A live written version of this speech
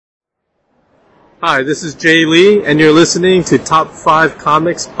Hi, this is Jay Lee, and you're listening to Top 5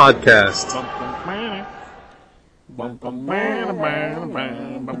 Comics Podcast. Welcome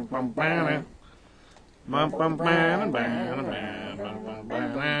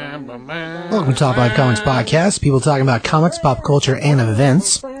to Top 5 Comics Podcast, people talking about comics, pop culture, and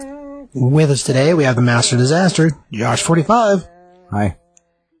events. With us today, we have the Master Disaster, Josh45. Hi.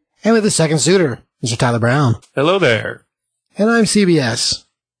 And with the second suitor, Mr. Tyler Brown. Hello there. And I'm CBS.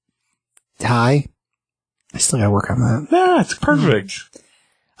 Hi. I still gotta work on that. Yeah, it's perfect.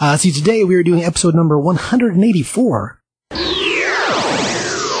 See, today we are doing episode number 184.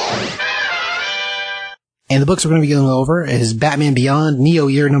 And the books we're going to be going over is Batman Beyond, Neo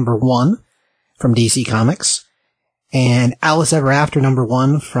Year number 1 from DC Comics, and Alice Ever After number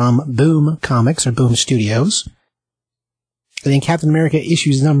 1 from Boom Comics, or Boom Studios. And then Captain America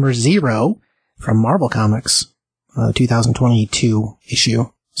issues number 0 from Marvel Comics, 2022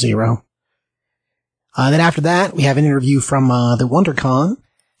 issue 0. Then after that, we have an interview from the WonderCon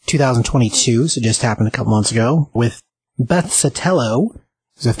 2022, so just happened a couple months ago, with Beth Sotelo,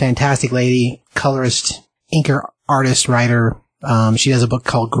 who's a fantastic lady, colorist, inker, artist, writer. She does a book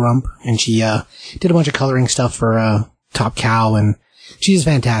called Grump, and she did a bunch of coloring stuff for Top Cow, and she's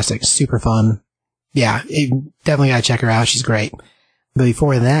fantastic, super fun. Yeah, definitely gotta check her out. She's great. But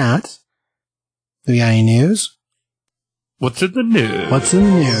before that, do we got any news? What's in the news? What's in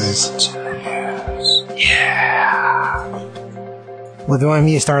the news? Yeah. Well, do you want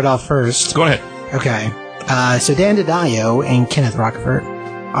me to start off first? Go ahead. Okay. So Dan DiDio and Kenneth Rockefort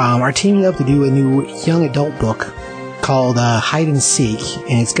are teaming up to do a new young adult book called Hide and Seek,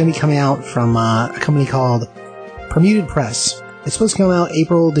 and it's going to be coming out from a company called Permuted Press. It's supposed to come out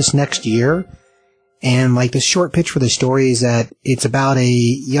April this next year, and like the short pitch for the story is that it's about a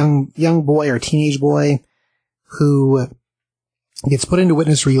young boy or teenage boy who gets put into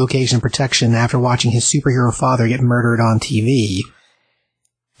witness relocation protection after watching his superhero father get murdered on TV.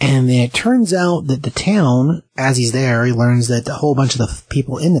 And then it turns out that the town, as he's there, he learns that a whole bunch of the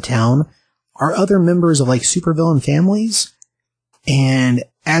people in the town are other members of like supervillain families. And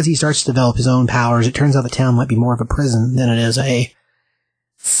as he starts to develop his own powers, it turns out the town might be more of a prison than it is a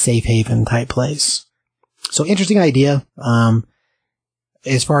safe haven type place. So interesting idea.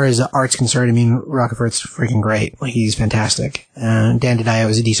 As far as art's concerned, I mean, Rockefort's freaking great. Like, he's fantastic. And Dan DiDio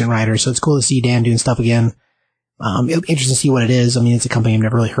is a decent writer, so it's cool to see Dan doing stuff again. Interesting to see what it is. I mean, it's a company I've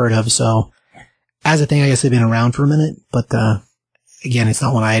never really heard of, so as a thing, I guess they've been around for a minute, but, again, it's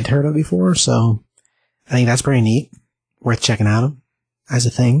not one I had heard of before, so I think that's pretty neat. Worth checking out as a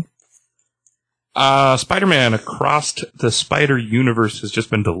thing. Spider-Man Across the Spider-Universe has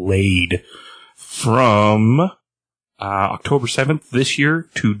just been delayed from October 7th this year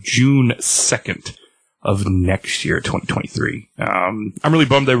to June 2nd of next year, 2023. I'm really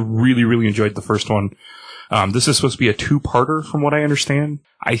bummed. I really, really enjoyed the first one. This is supposed to be a two-parter from what I understand.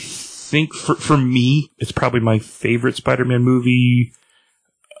 I think for me, it's probably my favorite Spider-Man movie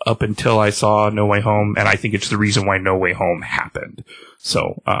up until I saw No Way Home, and I think it's the reason why No Way Home happened.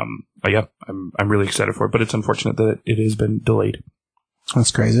 So, but yeah, I'm really excited for it, but it's unfortunate that it has been delayed.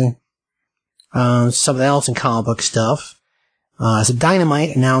 That's crazy. Something else in comic book stuff. So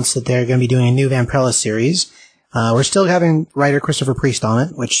Dynamite announced that they're going to be doing a new Vampirella series. We're still having writer Christopher Priest on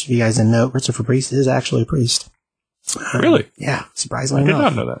it, which, if you guys didn't know, Christopher Priest is actually a priest. Really? Yeah, surprisingly enough. I did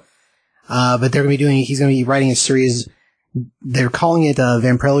enough. not know that. But he's going to be writing a series. They're calling it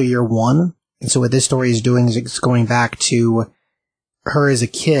Vampirella Year 1. And so what this story is doing is it's going back to her as a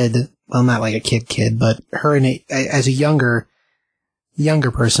kid. Well, not like a kid, but her as a younger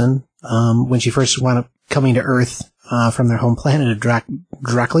person, when she first wound up coming to Earth, from their home planet of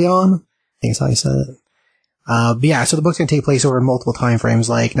Drakleon. I think that's how you said it. But yeah, so the book's going to take place over multiple time frames,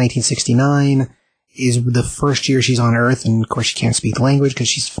 like 1969 is the first year she's on Earth, and of course she can't speak the language because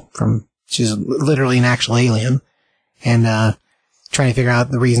she's literally an actual alien, and trying to figure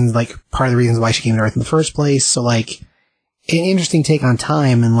out the reasons, like part of the reasons why she came to Earth in the first place. So like, an interesting take on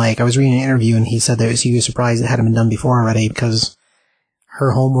time, and like I was reading an interview and he said that he was surprised it hadn't been done before already because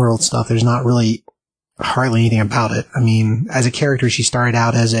her homeworld stuff, there's not really hardly anything about it. I mean, as a character, she started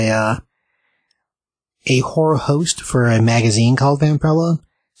out as a horror host for a magazine called Vampirella.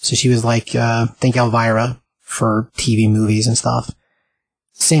 So she was like, think Elvira for TV movies and stuff.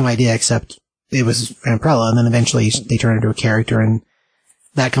 Same idea, except it was Vampirella, and then eventually they turned her into a character, and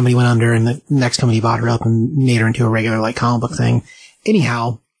that company went under, and the next company bought her up and made her into a regular, like, comic book thing.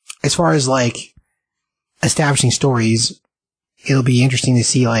 Anyhow, as far as, like, establishing stories, it'll be interesting to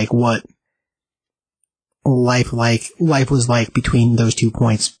see, like, what life was like between those 2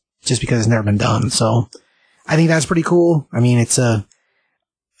 points, just because it's never been done. So I think that's pretty cool. I mean, it's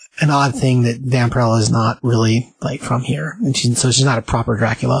an odd thing that Vampirella is not really, like, from here. And so she's not a proper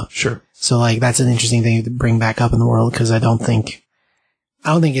Dracula. Sure. So, like, that's an interesting thing to bring back up in the world, because I don't think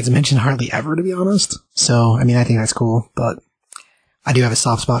it's mentioned hardly ever, to be honest. So, I mean, I think that's cool, but I do have a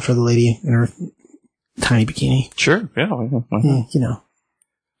soft spot for the lady in her tiny bikini. Sure, yeah. You know.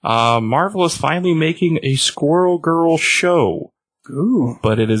 Marvel is finally making a Squirrel Girl show. Ooh.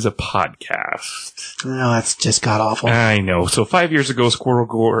 But it is a podcast. No, that's just god-awful. I know. So 5 years ago, Squirrel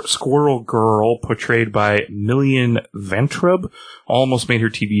Girl, portrayed by Millian Ventrub, almost made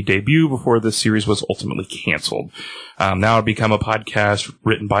her TV debut before the series was ultimately canceled. Now it become a podcast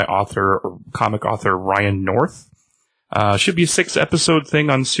written by comic author Ryan North. Should be a 6-episode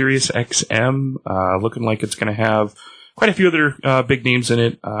thing on Sirius XM. Looking like it's going to have quite a few other big names in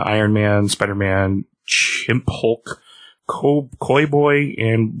it. Iron Man, Spider-Man, Chimp Hulk, Koi Boy,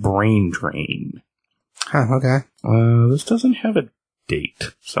 and Brain Drain. Huh, okay. This doesn't have a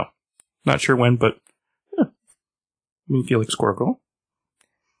date, so not sure when, but yeah. I mean, feel like Squirrel Girl.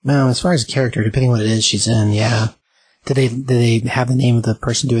 Well, as far as the character, depending on what it is she's in, yeah. Did they have the name of the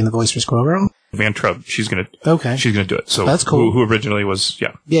person doing the voice for Squirrel Girl? Van Trub. She's gonna do it. So that's cool. Who originally was,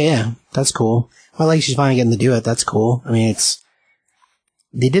 yeah. Yeah, that's cool. Well, like she's finally getting to do it. That's cool. I mean,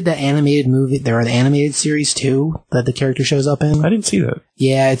 they did the animated movie. There are the animated series too that the character shows up in. I didn't see that.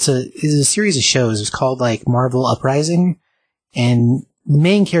 Yeah, it's a series of shows. It's called like Marvel Uprising, and the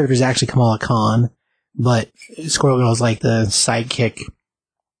main character is actually Kamala Khan, but Squirrel Girl is like the sidekick,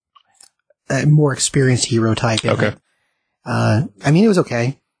 more experienced hero type. Okay. I mean, it was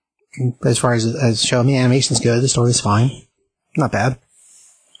okay as far as a show. I mean, animation's good. The story's fine. Not bad.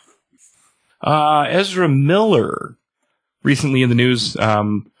 Ezra Miller, recently in the news,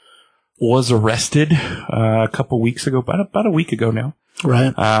 was arrested a couple weeks ago, about a week ago now.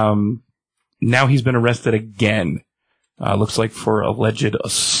 Right. Now he's been arrested again. Looks like for alleged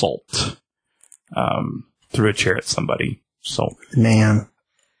assault. Threw a chair at somebody. So man,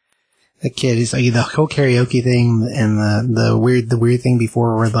 that kid is like the whole karaoke thing and the weird thing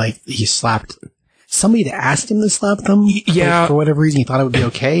before where like he slapped somebody that asked him to slap them. Yeah. Like, for whatever reason, he thought it would be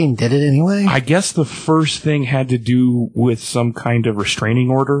okay and did it anyway. I guess the first thing had to do with some kind of restraining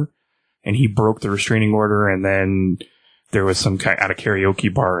order, and he broke the restraining order, and then there was some kind at a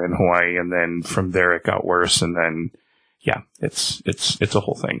karaoke bar in Hawaii, and then from there it got worse, and then yeah, it's a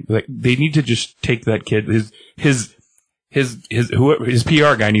whole thing. Like, they need to just take that kid, his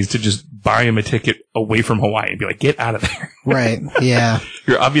PR guy needs to just buy him a ticket away from Hawaii and be like, get out of there. Right. Yeah.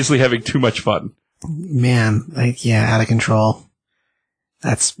 You're obviously having too much fun. Man, like, yeah, out of control.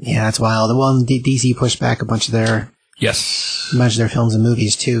 That's wild. Well, DC pushed back a bunch of their films and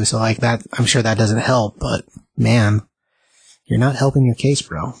movies too. So like that, I'm sure that doesn't help, but man, you're not helping your case,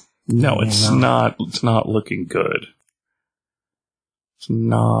 bro. No, it's not looking good. It's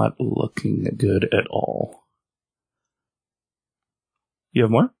not looking good at all. You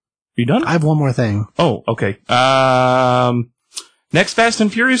have more? Are you done? I have one more thing. Oh, okay. Next Fast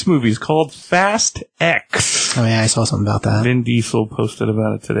and Furious movie is called Fast X. Oh yeah, I saw something about that. Vin Diesel posted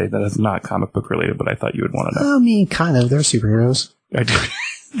about it today. That is not comic book related, but I thought you would want to know. I mean, kind of. They're superheroes.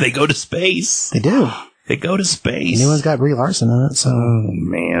 They go to space. They do. They go to space. The new one's got Brie Larson in it, so. Oh,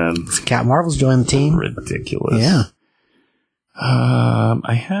 man. Captain Marvel's joined the team. Ridiculous. Yeah.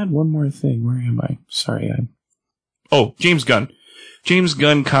 I had one more thing. Where am I? Sorry. James Gunn. James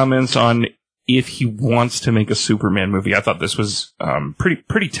Gunn comments on if he wants to make a Superman movie. I thought this was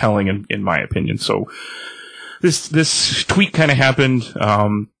pretty telling in my opinion. So this tweet kind of happened.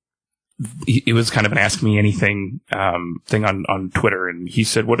 It was kind of an Ask Me Anything thing on Twitter, and he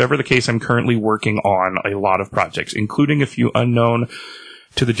said, "Whatever the case, I'm currently working on a lot of projects, including a few unknown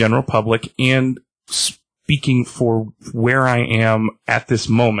to the general public. And speaking for where I am at this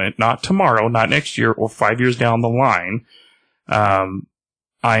moment, not tomorrow, not next year, or 5 years down the line, I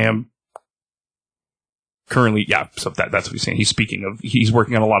am." Currently, yeah, so that's what he's saying. He's speaking of, he's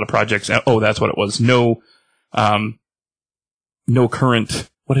working on a lot of projects. Oh, that's what it was. No current,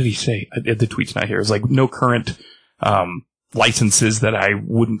 what did he say? The tweet's not here. It's like, no current, licenses that I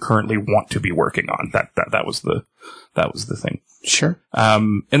wouldn't currently want to be working on. That was the thing. Sure.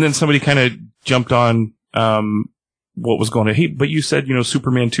 And then somebody kind of jumped on, what was going on. Hey, but you said,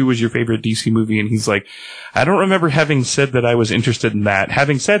 Superman 2 was your favorite DC movie. And he's like, I don't remember having said that I was interested in that.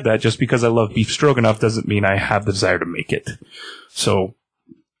 Having said that, just because I love beef stroganoff doesn't mean I have the desire to make it. So.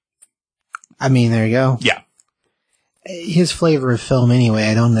 I mean, there you go. Yeah. His flavor of film anyway,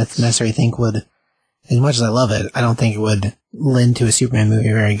 I don't necessarily think would, as much as I love it, I don't think it would lend to a Superman movie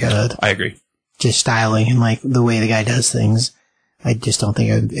very good. I agree. Just styling and like the way the guy does things. I just don't think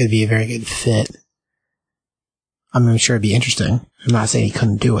it'd be a very good fit. I'm sure it'd be interesting. I'm not saying he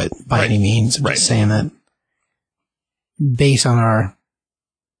couldn't do it by any means. I'm just saying that based on our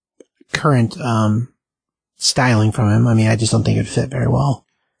current styling from him, I mean, I just don't think it'd fit very well.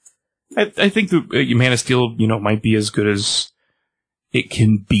 I think the Man of Steel, might be as good as it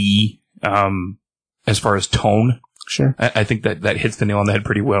can be as far as tone. Sure. I think that hits the nail on the head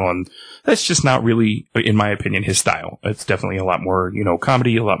pretty well, and that's just not really, in my opinion, his style. It's definitely a lot more,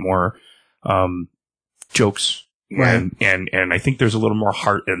 comedy, a lot more jokes, right. and I think there's a little more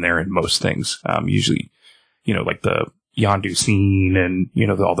heart in there in most things. Usually, like the Yondu scene and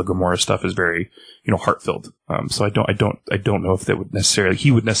all the Gamora stuff is very heart-filled. So I don't know if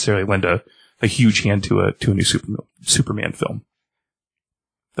he would necessarily lend a huge hand to a new Superman film.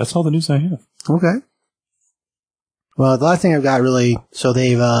 That's all the news I have. Okay. Well, the last thing I've got really, so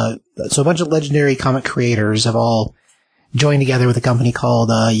they've, so a bunch of legendary comic creators have all joined together with a company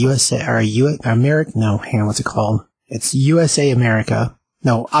called, USA, or America, no, hang on, what's it called? It's USA America.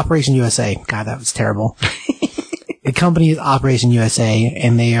 No, Operation USA. God, that was terrible. The company is Operation USA,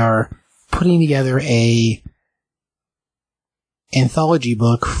 and they are putting together a anthology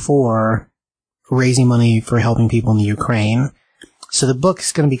book for raising money for helping people in the Ukraine. So the book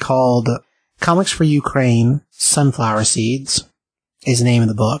is going to be called Comics for Ukraine, Sunflower Seeds is the name of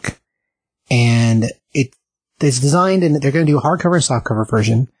the book. And it's designed, and they're going to do a hardcover and softcover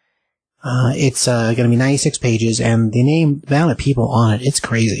version. It's going to be 96 pages, and the amount of people on it, it's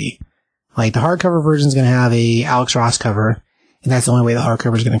crazy. Like, the hardcover version is going to have a Alex Ross cover, and that's the only way the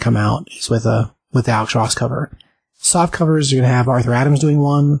hardcover is going to come out, is with the Alex Ross cover. Soft covers are going to have Arthur Adams doing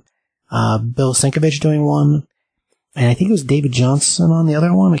one, Bill Sienkiewicz doing one, and I think it was David Johnson on the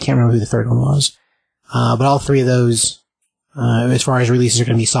other one. I can't remember who the third one was. But all three of those, as far as releases, are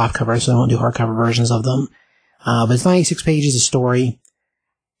going to be soft covers, so they won't do hardcover versions of them. But it's 96 pages of story.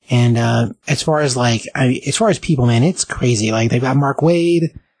 And, as far as people, man, it's crazy. Like, they've got Mark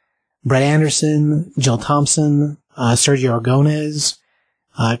Waid, Brett Anderson, Jill Thompson, Sergio Aragonés,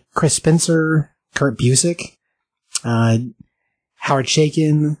 Chris Spencer, Kurt Busiek, Howard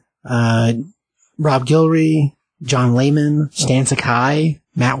Chaykin, Rob Guillory, John Layman, Stan Sakai,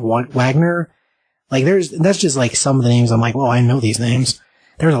 Matt Wagner. Like, that's just like some of the names I'm like, well, I know these names.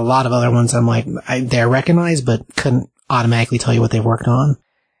 There's a lot of other ones I'm like, they're recognized, but couldn't automatically tell you what they've worked on.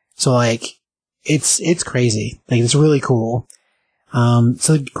 So, like, it's crazy. Like, it's really cool.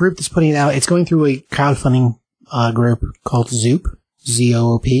 So the group that's putting it out, it's going through a crowdfunding, group called Zoop,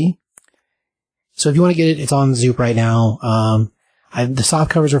 Z-O-O-P. So if you want to get it, it's on Zoop right now. The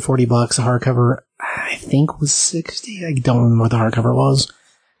soft covers are $40. The hardcover, I think, was $60. I don't remember what the hardcover was.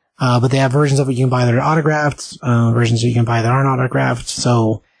 But they have versions of it you can buy that are autographed, versions that you can buy that aren't autographed.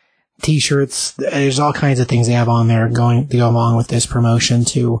 So t-shirts, there's all kinds of things they have on there going to go along with this promotion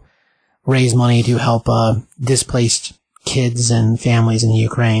to raise money to help, displaced kids and families in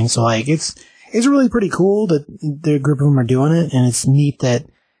Ukraine. So, like, it's really pretty cool that the group of them are doing it, and it's neat that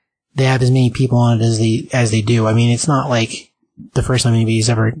they have as many people on it as they do. I mean, it's not like the first time anybody's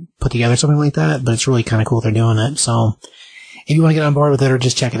ever put together something like that, but it's really kind of cool they're doing it. So, if you want to get on board with it or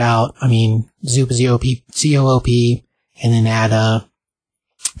just check it out, I mean, Zoop is C-O-O-P, and then add,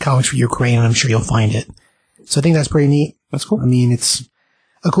 Comics for Ukraine, and I'm sure you'll find it. So I think that's pretty neat. That's cool. I mean, it's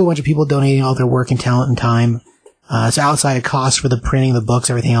a cool bunch of people donating all their work and talent and time. So outside of costs for the printing of the books,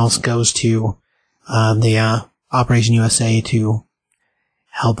 everything else goes to, the Operation USA to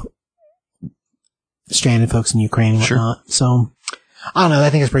help stranded folks in Ukraine and whatnot. Sure. So, I don't know, I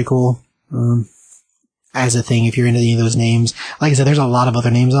think it's pretty cool. As a thing, if you're into any of those names. Like I said, there's a lot of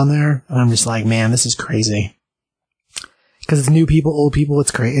other names on there, and I'm just like, man, this is crazy. Because it's new people, old people,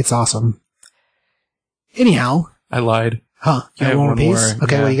 it's great, it's awesome. Anyhow. I lied. Huh, you have one more piece?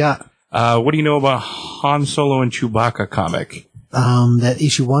 Okay, yeah. What do you got? What do you know about Han Solo and Chewbacca comic? That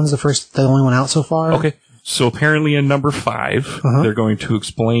issue 1's the only one out so far. Okay. So apparently in number 5, they're going to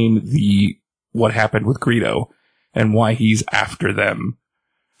explain what happened with Greedo and why he's after them.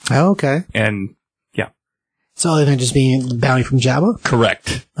 Oh, okay. And, yeah. So other than just being bounty from Jabba?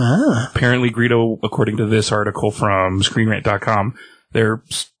 Correct. Ah. Apparently Greedo, according to this article from ScreenRant.com, they're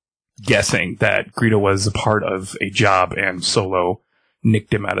guessing that Greedo was a part of a job and Solo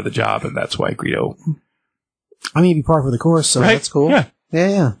nicked him out of the job, and that's why Greedo... I mean, be part of the course, so right? That's cool. Yeah.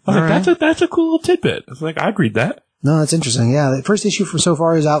 Yeah. I was like, that's a cool little tidbit. I was like, I'd read that. No, that's interesting. Yeah, the first issue from so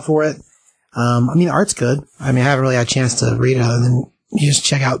far is out for it. I mean, the art's good. I mean, I haven't really had a chance to read it other than you just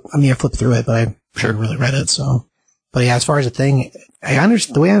check out. I mean, I flipped through it, but I haven't really read it, so. But yeah, as far as the thing,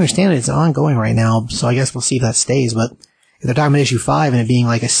 the way I understand it, it's ongoing right now, so I guess we'll see if that stays, but if they're talking about issue 5 and it being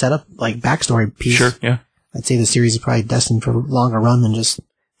like a setup, like backstory piece. Sure, yeah. I'd say the series is probably destined for a longer run than just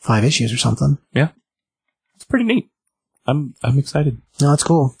 5 issues or something. Yeah. pretty neat. I'm excited. No, that's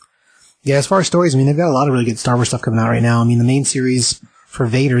cool. Yeah, as far as stories, I mean, they've got a lot of really good Star Wars stuff coming out right now. I mean, the main series for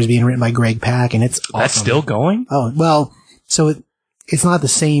Vader is being written by Greg Pak, and it's awesome. That's still going? Oh, well, so it's not the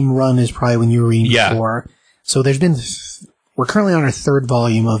same run as probably when you were reading before. So we're currently on our third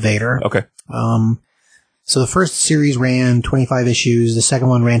volume of Vader. Okay. So the first series ran 25 issues, the second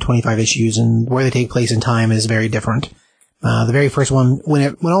one ran 25 issues, and where they take place in time is very different. The very first one,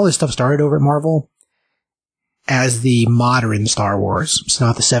 when all this stuff started over at Marvel, as the modern Star Wars, it's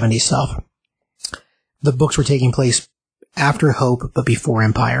not the 70s stuff, the books were taking place after Hope, but before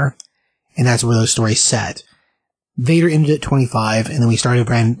Empire, and that's where those stories set. Vader ended at 25, and then we started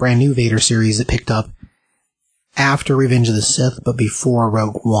a brand new Vader series that picked up after Revenge of the Sith, but before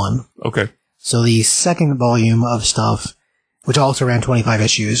Rogue One. Okay. So the second volume of stuff, which also ran 25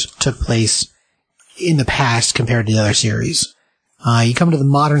 issues, took place in the past compared to the other series. You come to the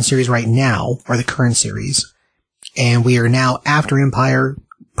modern series right now, or the current series, and we are now after Empire,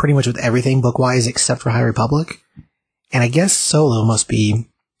 pretty much with everything book-wise except for High Republic. And I guess the Solo one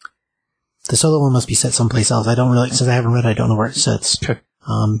must be set someplace else. I don't really, since I haven't read it, I don't know where it sits. Okay.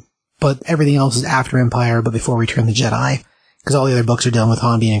 But everything else is after Empire, but before Return of the Jedi. Because all the other books are dealing with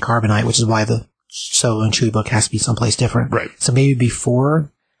Han being in Carbonite, which is why the Solo and Chewie book has to be someplace different. Right. So maybe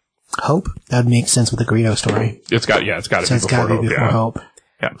before Hope? That would make sense with the Greedo story. It's got to be before Hope.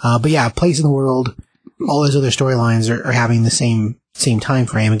 Yeah. But yeah, Place in the World, all those other storylines are having the same time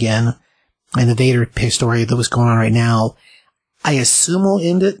frame again. And the Vader story that was going on right now, I assume will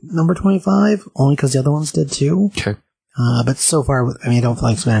end at number 25, only because the other ones did too. Okay. But so far, I mean, I don't feel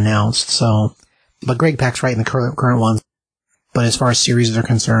like it's been announced, so. But Greg Pak's right in the current ones. But as far as series are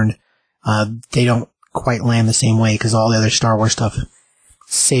concerned, they don't quite land the same way, because all the other Star Wars stuff,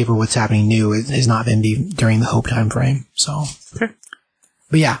 save for what's happening new, has not been during the Hope time frame, so. Okay.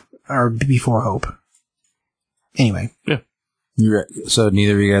 But yeah, or before Hope. Anyway. Yeah. So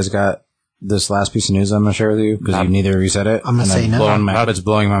neither of you guys got this last piece of news I'm going to share with you? Because neither of you said it. I'm going to say no. It's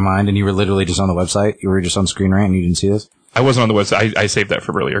blowing my mind, and you were literally just on the website. You were just on Screen Rant, and you didn't see this? I wasn't on the website. I saved that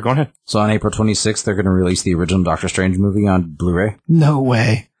for earlier. Go ahead. So on April 26th, they're going to release the original Doctor Strange movie on Blu-ray. No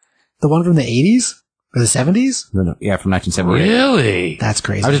way. The one from the 80s? Or the 70s? No, yeah, from 1978. Really? That's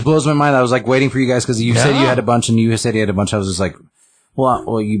crazy. It just blows my mind. I was like waiting for you guys, because you said you had a bunch, and you said you had a bunch. I was just like,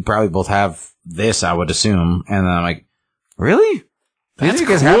 well, you probably both have this, I would assume. And then I'm like, really? That's you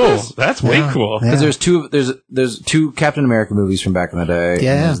guys cool. have this? That's way cool. Because there's two Captain America movies from back in the day.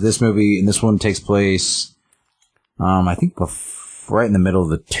 Yeah. And there's this movie, and this one takes place, I think right in the middle of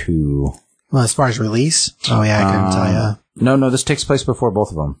the two. Well, as far as release? Oh yeah, I couldn't tell you. No, this takes place before both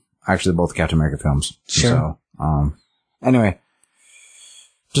of them. Actually, both Captain America films. Sure. So, anyway,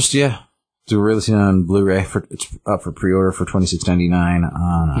 just, yeah. So we're releasing it on Blu-ray. It's up for pre-order for $26.99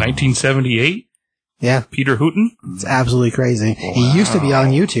 on 1978? Yeah. Peter Hooton? It's absolutely crazy. Wow. He used to be on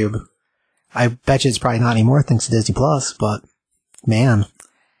YouTube. I bet you it's probably not anymore thanks to Disney Plus, but man,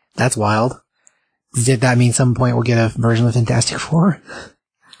 that's wild. Did that mean some point we'll get a version of Fantastic Four?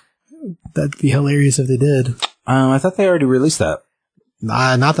 That'd be hilarious if they did. I thought they already released that.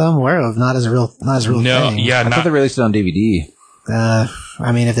 Not that I'm aware of. Not as a real thing. Yeah, I thought they released it on DVD.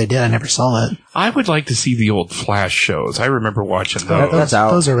 I mean, if they did, I never saw it. I would like to see the old Flash shows. I remember watching those. That's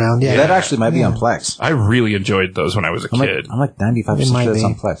out. Those are around, yeah. That actually might be on Plex. I really enjoyed those when I was a kid. I'm like 95% sure it's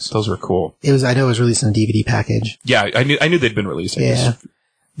on Plex. Those were cool. I know it was released in a DVD package. Yeah, I knew they'd been released. Yeah.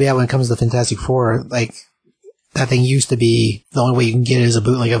 But yeah, when it comes to the Fantastic Four, like, that thing used to be the only way you can get it is a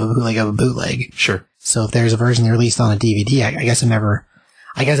bootleg of a bootleg of a bootleg. Sure. So if there's a version they released on a DVD, I guess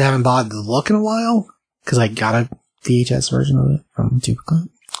I haven't bothered to look in a while, because I got a VHS version of it from Duplicate.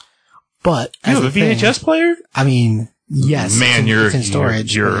 But you have a VHS player? I mean, yes. Man, it's in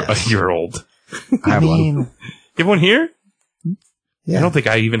storage. You're old. I have one. You have one here? Yeah. I don't think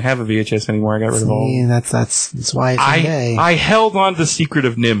I even have a VHS anymore. I got rid of all. That's why it's okay. I held on to Secret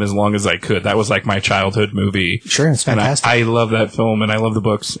of NIMH as long as I could. That was like my childhood movie. Sure, it's fantastic. And I love that film, and I love the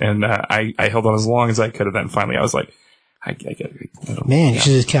books, and I held on as long as I could, and then finally I was like, I get it. Man, you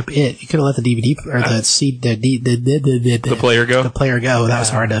should have just kept it. You could have let the DVD or the player go. The player go. That was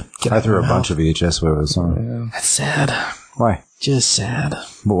hard to get. I threw a bunch of VHS waves on. That's sad. Why? Just sad.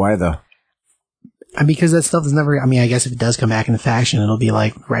 But why though? Because that stuff is never. I mean, I guess if it does come back into fashion, it'll be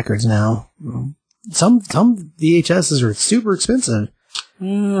like records now. Some VHSs are super expensive.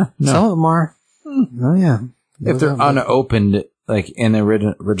 No. Some of them are. Oh yeah. If they're unopened, like in the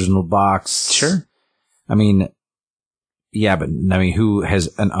original box, sure. I mean. Yeah, but I mean, who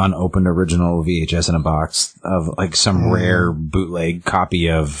has an unopened original VHS in a box of like some rare bootleg copy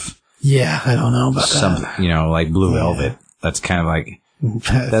of? Yeah, I don't know about like Blue Velvet. That's kind of like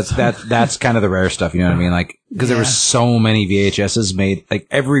That's kind of the rare stuff, you know what I mean? Like, because there were so many VHSs made, like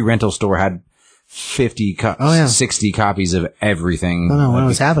every rental store had 60 copies of everything. I don't know when it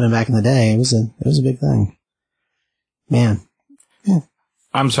was happening back in the day. It was a big thing. Man. Yeah.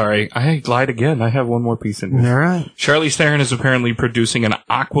 I'm sorry. I lied again. I have one more piece in there. All right. Charlize Theron is apparently producing an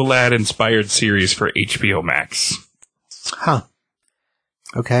Aqualad-inspired series for HBO Max. Huh.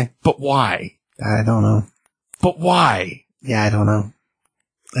 Okay. But why? I don't know. But why? Yeah, I don't know.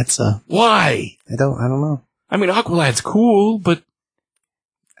 That's why? I don't know. I mean, Aqualad's cool, but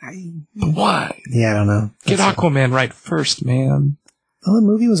why? Yeah, I don't know. Get Aquaman right first, man. Oh, the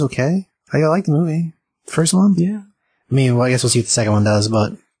movie was okay. I like the movie. The first one? Yeah. I mean, well, I guess we'll see what the second one does,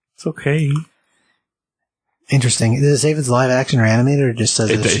 but it's okay. Interesting. Does it say if it's live action or animated, or it just says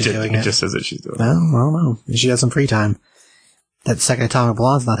that she's doing it? It just says that she's doing it. Well, I don't know. She got some free time. That second Atomic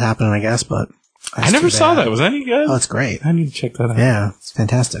Blonde's not happening, I guess, but I never saw that. Was that any good? Oh, it's great. I need to check that out. Yeah, it's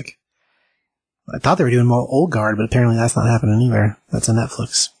fantastic. I thought they were doing more Old Guard, but apparently that's not happening either. That's a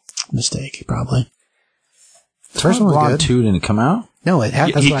Netflix mistake, probably. The first one was good. 2 didn't come out? No, it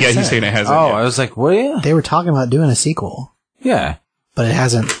has. He's saying it hasn't. Oh, I was like, well, yeah. They were talking about doing a sequel. Yeah. But it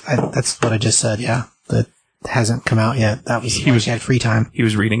hasn't. That's what I just said, yeah. That hasn't come out yet. That was he had free time. He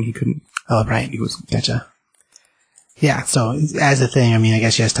was reading. He couldn't. Oh, right. Gotcha. Yeah, so as a thing, I mean, I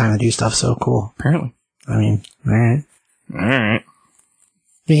guess she has time to do stuff, so cool. Apparently. I mean, alright. Alright.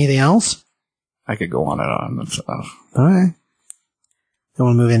 Anything else? I could go on and on and stuff. Alright. You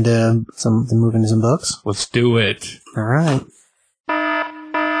want to move into some books? Let's do it. Alright.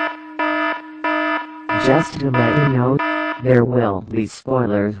 Just to let you know, there will be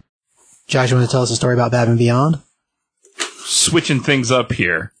spoilers. Josh, you want to tell us a story about Batman Beyond? Switching things up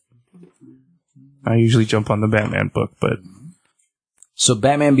here. I usually jump on the Batman book, but... So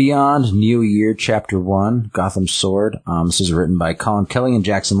Batman Beyond, New Year, Chapter 1, Gotham Sword. This is written by Colin Kelly and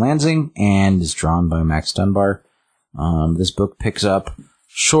Jackson Lansing, and is drawn by Max Dunbar. This book picks up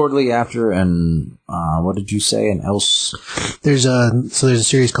shortly after what did you say? There's a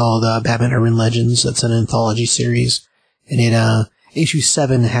series called Batman Urban Legends. That's an anthology series. And issue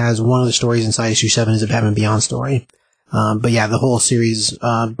 7 has one of the stories inside issue 7 is a Batman Beyond story. But yeah, the whole series,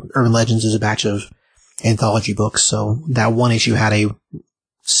 Urban Legends, is a batch of anthology books. So that one issue had a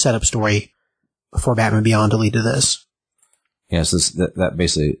setup story for Batman Beyond to lead to this. Yes, that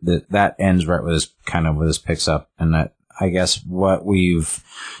basically that ends right where this picks up, and that I guess what we've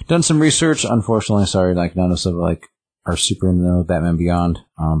done some research. Unfortunately, sorry, like none of us are super into Batman Beyond.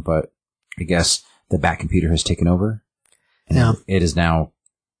 But I guess the Bat computer has taken over, and it is now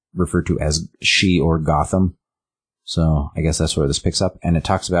referred to as She or Gotham. So I guess that's where this picks up, and it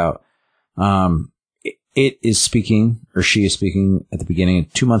talks about it is speaking, or she is speaking at the beginning.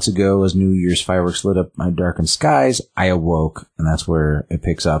 2 months ago, as New Year's fireworks lit up my darkened skies, I awoke, and that's where it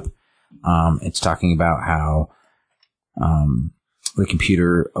picks up. It's talking about how the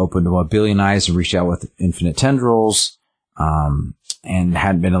computer opened 1 billion eyes and reached out with infinite tendrils, and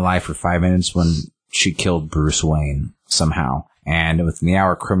hadn't been alive for 5 minutes when she killed Bruce Wayne somehow. And within the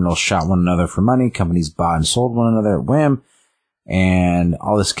hour, criminals shot one another for money. Companies bought and sold one another at whim. And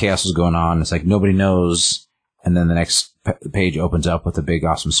all this chaos was going on. It's like nobody knows. And then the next page opens up with a big,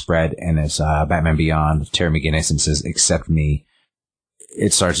 awesome spread. And it's Batman Beyond, Terry McGinnis, and says, "Accept me."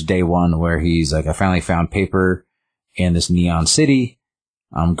 It starts day 1 where he's like, I finally found paper in this neon city.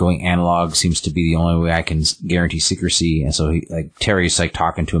 Going analog seems to be the only way I can guarantee secrecy. And so Terry's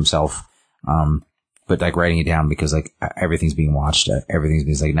talking to himself. But writing it down because everything's being watched. Everything's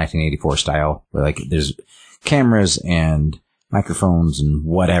being 1984 style where there's cameras and microphones and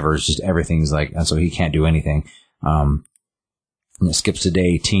whatever. It's just everything's and so he can't do anything. And it skips to day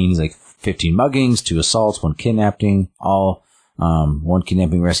 18. He's 15 muggings, 2 assaults, 1 kidnapping, all, 1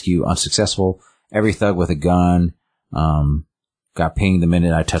 kidnapping rescue unsuccessful. Every thug with a gun, got pinged the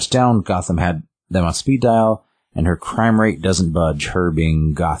minute I touched down. Gotham had them on speed dial and her crime rate doesn't budge. Her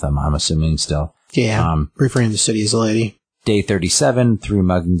being Gotham, I'm assuming still. Yeah, referring to the city as a lady. Day 37, 3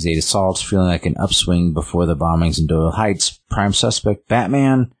 muggings, 8 assaults, feeling like an upswing before the bombings in Doyle Heights. Prime suspect,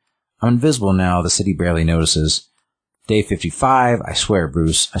 Batman. I'm invisible now, the city barely notices. Day 55, I swear,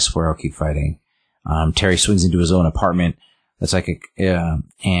 Bruce, I swear I'll keep fighting. Terry swings into his own apartment. That's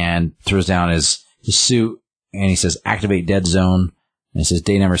and throws down his suit, and he says, activate dead zone. And it says,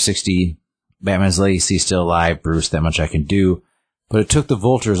 day number 60, Batman's legacy still alive, Bruce, that much I can do. But it took the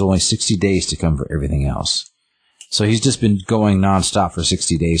Vultures only 60 days to come for everything else. So he's just been going nonstop for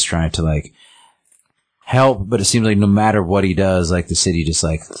 60 days trying to help, but it seems like no matter what he does, the city just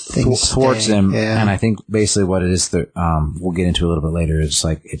thwarts him. Yeah. And I think basically what it is that we'll get into a little bit later is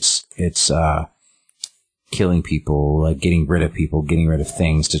it's killing people, like getting rid of people, getting rid of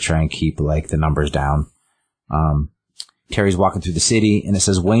things to try and keep like the numbers down. Terry's walking through the city and it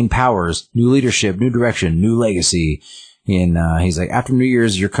says Wayne Powers, new leadership, new direction, new legacy. And he's like, after New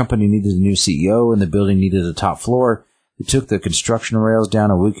Year's, your company needed a new CEO and the building needed a top floor. They took the construction rails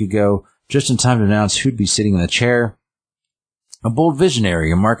down a week ago, just in time to announce who'd be sitting in the chair. A bold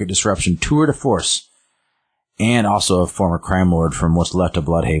visionary, a market disruption, tour de force, and also a former crime lord from what's left of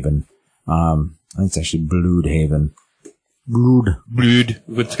Bloodhaven. I think it's actually Bloodhaven. Blood.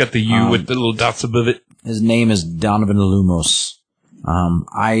 It's got the U with the little dots above it. His name is Donovan Lumos.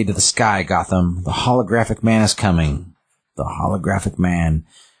 Eye to the sky, Gotham. The holographic man is coming. The holographic man.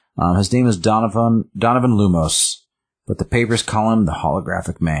 His name is Donovan Lumos, but the papers call him the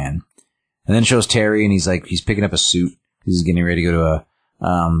holographic man. And then shows Terry, and he's picking up a suit. He's getting ready to go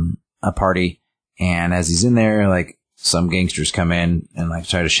to a party. And as he's in there, like, some gangsters come in and like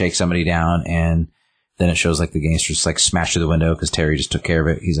try to shake somebody down, and then it shows like the gangsters like smash through the window because Terry just took care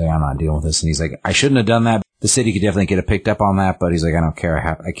of it. He's like, I'm not dealing with this. And he's like, I shouldn't have done that. The city could definitely get it picked up on that, but he's like, I don't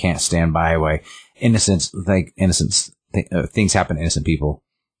care. I can't stand by away. Things happen to innocent people.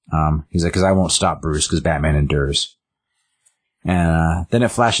 He's like, because I won't stop Bruce because Batman endures. And then it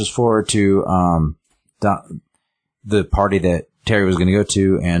flashes forward to the party that Terry was going to go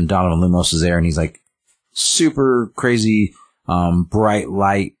to, and Donovan Lumos is there, and he's like super crazy, bright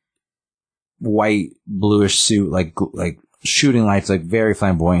light, white, bluish suit, like shooting lights, like very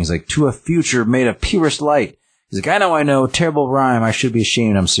flamboyant. He's like, to a future made of purest light. He's like, I know, terrible rhyme. I should be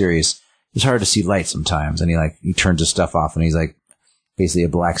ashamed. I'm serious. It's hard to see light sometimes. And he turns his stuff off, and he's like basically a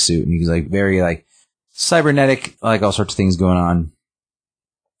black suit, and he's like very like cybernetic, like all sorts of things going on.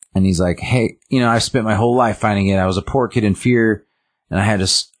 And he's like, hey, I spent my whole life finding it. I was a poor kid in fear, and I had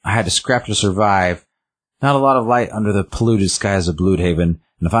to scrap to survive. Not a lot of light under the polluted skies of Bloodhaven.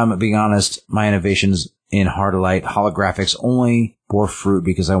 And if I'm being honest, my innovations in hard-to-light holographics only bore fruit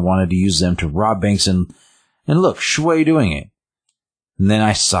because I wanted to use them to rob banks and look, Shui doing it. And then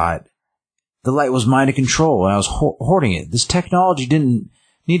I saw it. The light was mine to control, and I was hoarding it. This technology didn't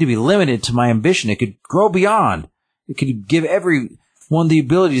need to be limited to my ambition. It could grow beyond. It could give everyone the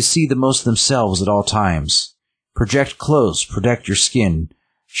ability to see the most of themselves at all times. Project clothes, protect your skin,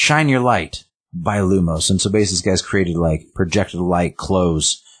 shine your light. By Lumos. And so basically this guy's created like projected light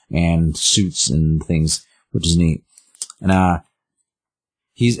clothes and suits and things, which is neat. And as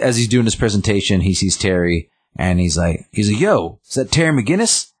he's doing his presentation, he sees Terry, and he's like, yo, is that Terry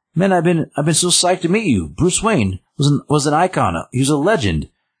McGinnis? Man, I've been so psyched to meet you. Bruce Wayne was an icon. He was a legend.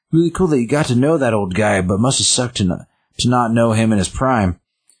 Really cool that you got to know that old guy, but must have sucked to not know him in his prime.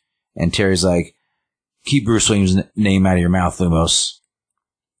 And Terry's like, keep Bruce Wayne's name out of your mouth, Lumos.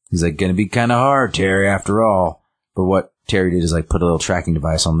 He's like, gonna be kind of hard, Terry, after all. But what Terry did is like put a little tracking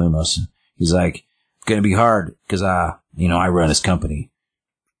device on Lumos. He's like, gonna be hard because I run his company.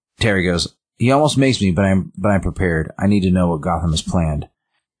 Terry goes, he almost makes me, but I'm prepared. I need to know what Gotham has planned.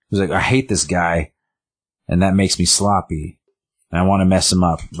 He's like, I hate this guy, and that makes me sloppy, and I want to mess him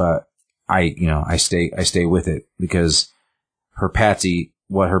up, but I stay with it because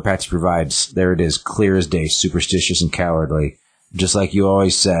what her Patsy provides, there it is, clear as day, superstitious and cowardly. Just like you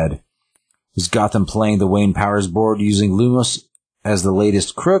always said. Was Gotham playing the Wayne Powers board using Lumos as the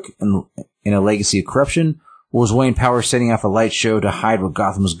latest crook in a legacy of corruption? Or was Wayne Powers setting off a light show to hide what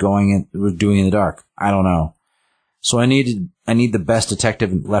Gotham was doing in the dark? I don't know. So I need the best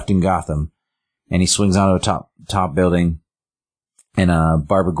detective left in Gotham. And he swings onto a top building, and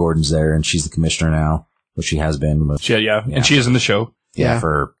Barbara Gordon's there, and she's the commissioner now, which she has been. And she is in the show. Yeah,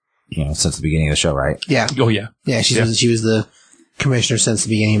 for since the beginning of the show, right? Yeah. Oh yeah. Yeah, she was the commissioner since the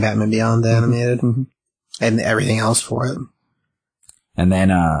beginning of Batman Beyond, the animated, and everything else for it. And then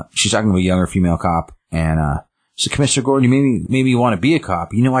she's talking to a younger female cop, and she's like, Commissioner Gordon, you maybe you want to be a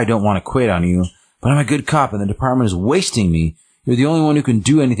cop. I don't want to quit on you, but I'm a good cop, and the department is wasting me. You're the only one who can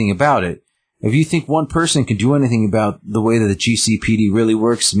do anything about it. If you think one person can do anything about the way that the GCPD really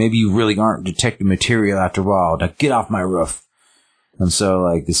works, maybe you really aren't detective material after all. Now get off my roof. And so,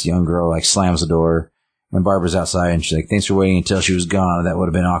 like, this young girl, like, slams the door. And Barbara's outside, and she's like, thanks for waiting until she was gone. That would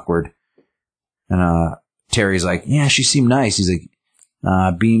have been awkward. And Terry's like, yeah, she seemed nice. He's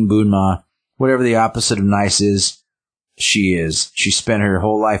like, Bean Boonma, whatever the opposite of nice is, she is. She spent her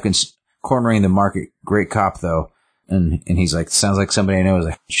whole life cornering the market. Great cop, though. And he's like, sounds like somebody I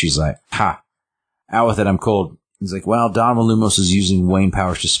know. She's like, ha, out with it, I'm cold. He's like, well, Donovan Lumos is using Wayne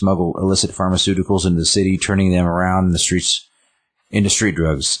Powers to smuggle illicit pharmaceuticals into the city, turning them around in the streets into street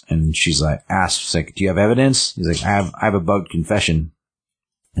drugs. And she's like, she's like, do you have evidence? He's like, I have a bugged confession.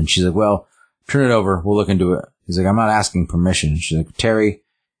 And she's like, well, turn it over. We'll look into it. He's like, I'm not asking permission. She's like, Terry,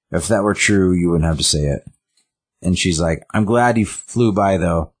 if that were true, you wouldn't have to say it. And she's like, I'm glad you flew by,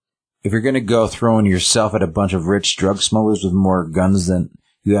 though. If you're going to go throwing yourself at a bunch of rich drug smugglers with more guns than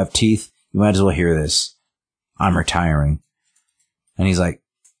you have teeth, you might as well hear this. I'm retiring. And she's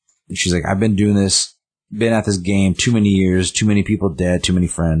like, I've been doing this, been at this game too many years, too many people dead, too many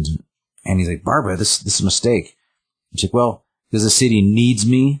friends. And he's like, Barbara, this is a mistake. She's like, well, because the city needs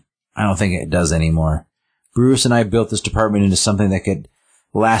me, I don't think it does anymore. Bruce and I built this department into something that could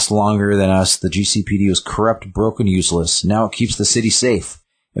last longer than us. The GCPD was corrupt, broken, useless. Now it keeps the city safe.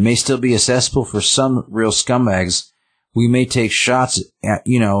 It may still be accessible for some real scumbags. We may take shots at,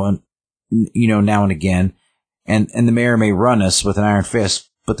 now and again. And the mayor may run us with an iron fist,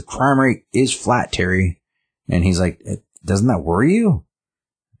 but the crime rate is flat, Terry. And he's like, doesn't that worry you?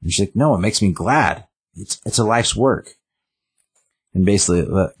 And she's like, no, it makes me glad. It's a life's work. And basically,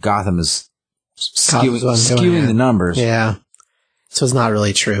 Gotham is skewing the numbers. Yeah. So it's not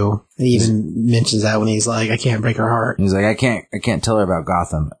really true. He even mentions that when he's like, I can't break her heart. He's like, I can't tell her about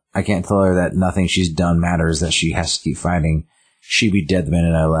Gotham. I can't tell her that nothing she's done matters, that she has to keep fighting. She'd be dead the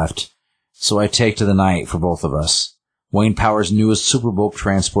minute I left. So I take to the night for both of us. Wayne Power's newest super bulk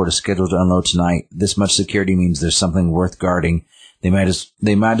transport is scheduled to unload tonight. This much security means there's something worth guarding. They might as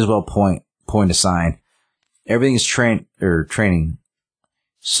well point a sign. Everything is training.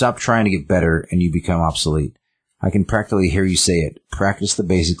 Stop trying to get better and you become obsolete. I can practically hear you say it. Practice the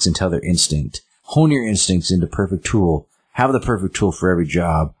basics until they're instinct. Hone your instincts into perfect tool. Have the perfect tool for every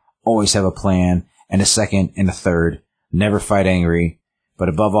job. Always have a plan and a second and a third. Never fight angry. But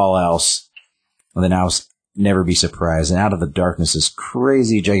above all else, then I'll never be surprised. And out of the darkness, this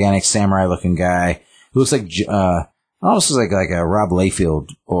crazy, gigantic samurai-looking guy who looks like, almost like a Rob Layfield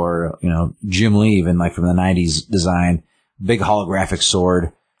or, Jim Lee, even like from the 90s design. Big holographic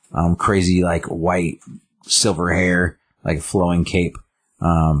sword, crazy like white, silver hair, like a flowing cape.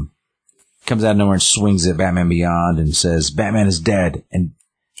 Comes out of nowhere and swings at Batman Beyond and says, Batman is dead and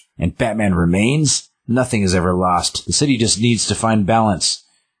Batman remains. Nothing is ever lost. The city just needs to find balance.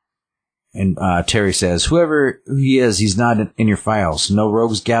 And Terry says, whoever he is, he's not in your files. No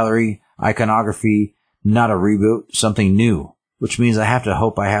rogues gallery, iconography, not a reboot, something new. Which means I have to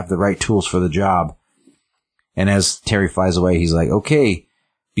hope I have the right tools for the job. And as Terry flies away, he's like, okay,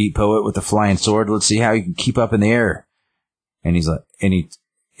 beat poet with the flying sword. Let's see how you can keep up in the air. And he's like,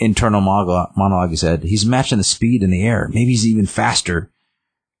 internal monologue, he said, he's matching the speed in the air. Maybe he's even faster.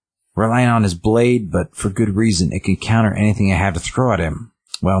 Relying on his blade, but for good reason. It can counter anything I have to throw at him.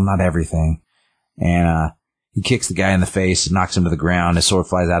 Well, not everything. And he kicks the guy in the face and knocks him to the ground. His sword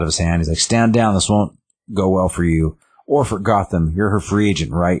flies out of his hand. He's like, stand down. This won't go well for you. Or for Gotham. You're her free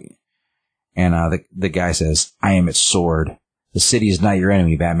agent, right? And the guy says, I am its sword. The city is not your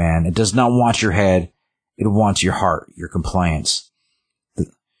enemy, Batman. It does not want your head. It wants your heart, your compliance.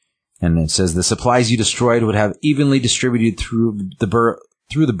 And it says, the supplies you destroyed would have evenly distributed through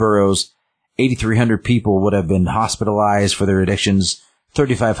the boroughs. 8,300 people would have been hospitalized for their addictions.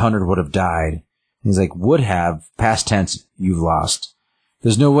 3,500 would have died. And he's like, would have, past tense, you've lost.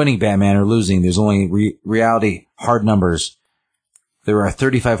 There's no winning, Batman, or losing. There's only reality, hard numbers. There are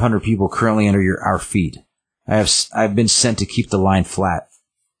 3,500 people currently under our feet. I've been sent to keep the line flat.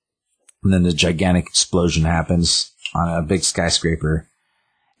 And then the gigantic explosion happens on a big skyscraper.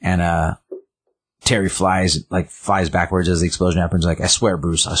 And Terry flies backwards as the explosion happens. Like, I swear,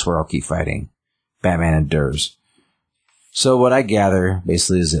 Bruce, I swear I'll keep fighting. Batman endures. So what I gather,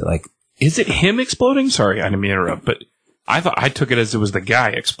 basically, is it him exploding? Sorry, I didn't mean to interrupt, but I took it as it was the guy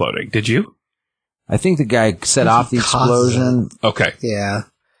exploding. Did you? I think the guy set off the explosion. Okay. Yeah.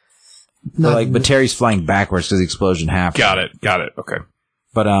 But Terry's flying backwards because the explosion happened. Got it. Okay.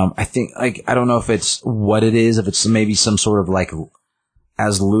 But I think, I don't know if it's what it is, if it's maybe some sort of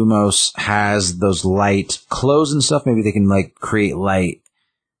as Lumos has those light clothes and stuff, maybe they can create light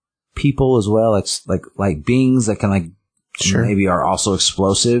people as well. It's like beings that can sure, maybe are also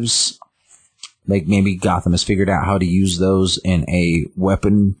explosives. Like maybe Gotham has figured out how to use those in a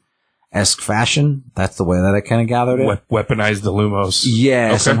weapon-esque fashion. That's the way that I kind of gathered it. Weaponize the Lumos.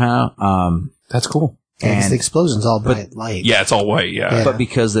 Yeah, okay. Somehow. That's cool. And the explosion's all bright light. Yeah, it's all white, yeah. But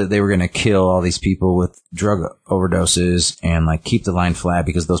because they were going to kill all these people with drug overdoses and keep the line flat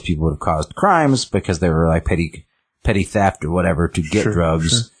because those people would have caused crimes because they were petty theft or whatever to get drugs.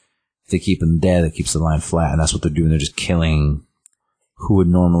 Sure. To keep them dead, it keeps the line flat. And that's what they're doing. They're just killing who would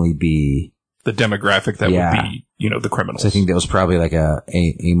normally be the demographic that would be, the criminals. So I think that was probably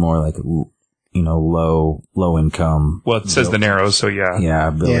a more low income. Well, it says the Narrows, so yeah.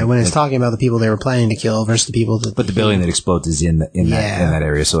 Yeah. Yeah, when it's talking about the people they were planning to kill versus the people that. But the building that explodes is in that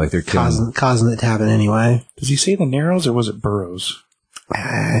area, so they're killing. Causing it to happen anyway. Does he say the Narrows or was it Burrows?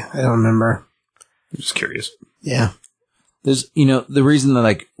 I don't remember. I'm just curious. Yeah. There's, the reason that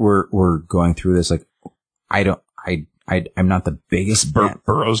like we're going through this, like, I'm not the biggest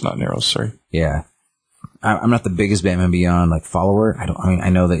Burrows, not Narrows. Sorry. Yeah. I'm not the biggest Batman Beyond like follower. I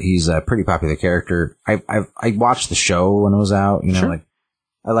know that he's a pretty popular character. I watched the show when it was out, Sure. like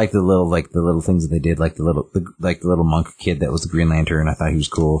I like the little things that they did, like the little monk kid that was the Green Lantern. I thought he was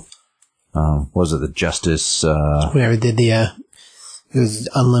cool. What was it, the Justice, Whoever did it was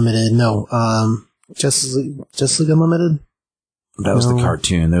Unlimited. No, Justice League Unlimited. that was the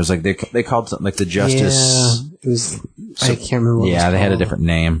cartoon. There was like, they called something like the Justice. Yeah, it was, I can't remember what it was Yeah, they had a called. different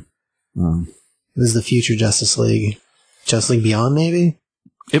name. It was the future Justice League. Justice League Beyond, maybe?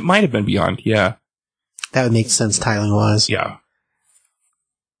 It might have been Beyond. Yeah. That would make sense titling wise. Yeah.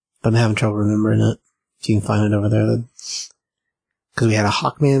 But I'm having trouble remembering it. If you can find it over there. Because we had a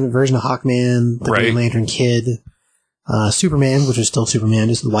Hawkman version of Hawkman, the Right. Green Lantern Kid, Superman, which was still Superman,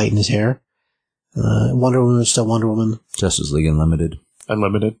 just with white in his hair. Wonder Woman was still Wonder Woman. Justice League Unlimited.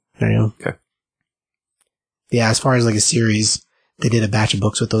 Unlimited. There you go. Okay. Yeah, as far as like a series, they did a batch of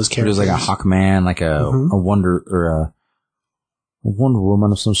books with those It characters. was like a Hawkman, like a Wonder, or a Wonder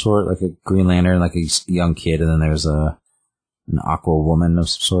Woman of some sort, like a Green Lantern, like a young kid, and then there's an Aqua Woman of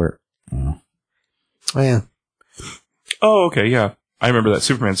some sort. Yeah. Oh, yeah. Oh, okay. Yeah. I remember that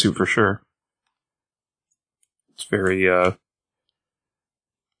Superman suit for sure. It's very,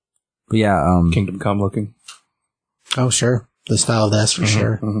 But yeah, Kingdom Come looking. Oh, sure. The style of this, for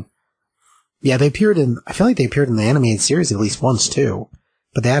sure. Mhm. Yeah, I feel like they appeared in the animated series at least once, too.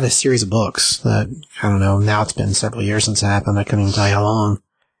 But they had a series of books that, I don't know, now it's been several years since it happened. I couldn't even tell you how long.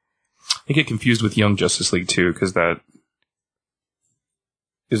 I get confused with Young Justice League too, because that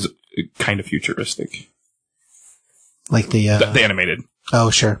is kind of futuristic. Like the The animated. oh,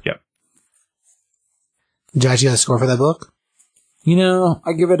 sure. Yep. Josh, you got a score for that book?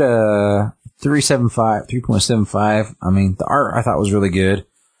 I give it a 3.75. I mean, the art I thought was really good.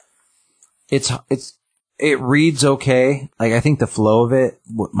 It reads okay. Like, I think the flow of it,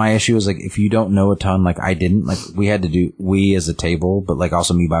 my issue is like, if you don't know a ton, like I didn't, like we as a table, but like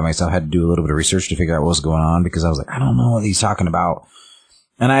also me by myself had to do a little bit of research to figure out what was going on, because I was like, I don't know what he's talking about.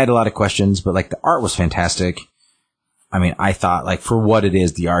 And I had a lot of questions, but like the art was fantastic. I mean, I thought like for what it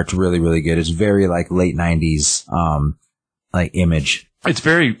is, the art's really, really good. It's very like late 90s, like Image. It's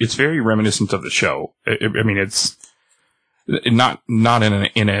very reminiscent of the show. I mean, it's not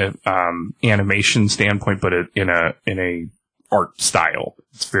in a animation standpoint, but in a art style.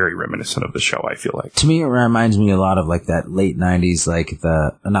 It's very reminiscent of the show, I feel like. To me, it reminds me a lot of like that late 90s, like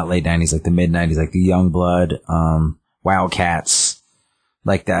not late 90s, like the mid 90s, like the Youngblood, Wildcats,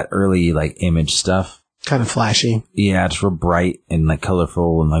 like that early like Image stuff. Kind of flashy. Yeah, it's real bright and like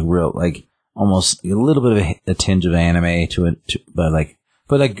colorful and like real, like almost a little bit of a tinge of anime to it, but like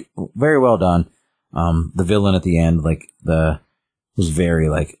very well done. The villain at the end, like was very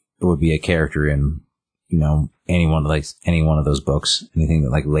like, it would be a character in, any one of those books, anything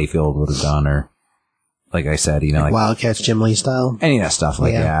that like Layfield would have done, or like I said, like Wildcats, Jim Lee style. any of that stuff.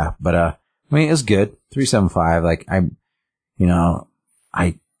 Like, yeah. But, I mean, it was good. 3.75. Like, I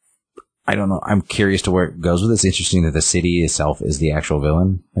don't know. I'm curious to where it goes with it. It's interesting that the city itself is the actual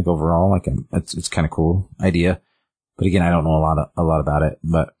villain. Like overall, like it's kind of cool idea. But again, I don't know a lot about it.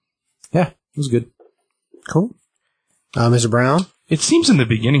 But yeah, it was good. Cool. Mr. Brown? It seems in the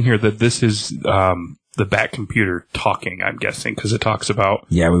beginning here that this is the Bat computer talking, I'm guessing, because it talks about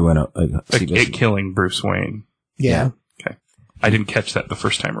Yeah, we went up. it killing Bruce Wayne. Yeah. Okay. I didn't catch that the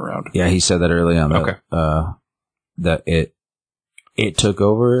first time around. Yeah, he said that early on. Okay. That it took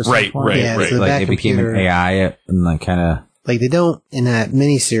over. At some Right, point. right, Yeah, right. so the Like Bat it became an computer- AI and like kind of. Like they don't, in that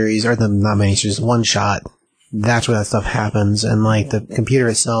miniseries, or not miniseries, one shot, that's where that stuff happens, and like the computer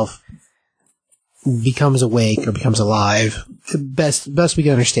itself becomes awake or becomes alive. The best we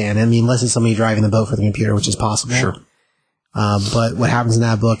can understand. I mean, unless it's somebody driving the boat for the computer, which is possible. Sure. But what happens in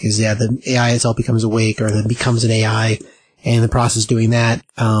that book is, the AI itself becomes awake, or then becomes an AI, and in the process of doing that,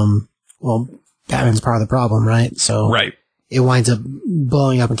 Batman's part of the problem, right? So Right. it winds up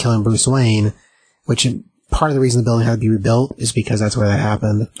blowing up and killing Bruce Wayne, which part of the reason the building had to be rebuilt is because that's where that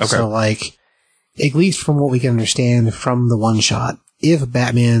happened. Okay. So, like, at least from what we can understand from the one shot, if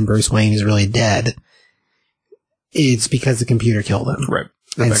Batman Bruce Wayne is really dead, it's because the computer killed him. Right.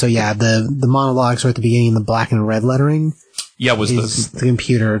 And so, the monologues are at the beginning, the black and red lettering Yeah, was is the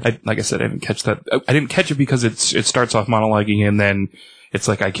computer. like I said, I didn't catch that. I didn't catch it because it starts off monologuing and then it's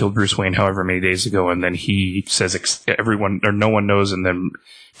like, I killed Bruce Wayne however many days ago, and then he says everyone or no one knows, and then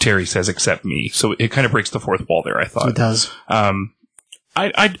Terry says except me. So it kind of breaks the fourth wall there, I thought. It does.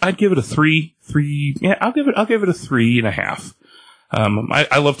 I'd give it a 3. Yeah, I'll give it a 3.5.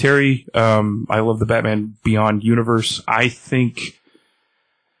 I love Terry. I love the Batman Beyond universe. I think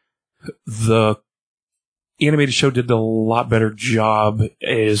the animated show did a lot better job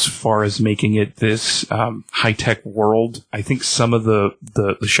as far as making it this high-tech world. I think some of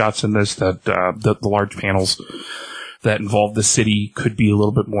the shots in this, that the large panels that involve the city, could be a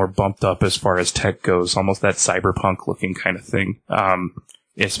little bit more bumped up as far as tech goes, almost that cyberpunk looking kind of thing,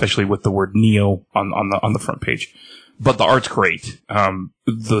 especially with the word Neo on the front page. But the art's great.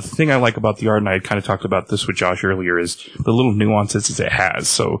 The thing I like about the art, and I kind of talked about this with Josh earlier, is the little nuances it has.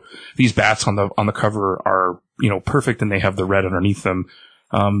 So these bats on the cover are, perfect, and they have the red underneath them.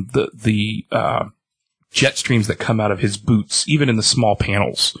 The jet streams that come out of his boots, even in the small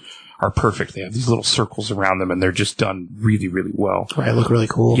panels, are perfect. They have these little circles around them, and they're just done really, really well. Right, look really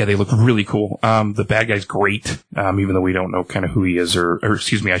cool. Yeah, they look really cool. The bad guy's great, even though we don't know kind of who he is, or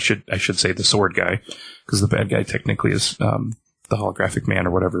excuse me, I should say the sword guy, because the bad guy technically is the holographic man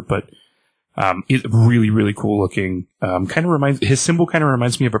or whatever. But it's really, really cool looking. His symbol kind of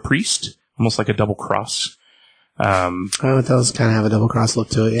reminds me of a priest, almost like a double cross. It does kind of have a double cross look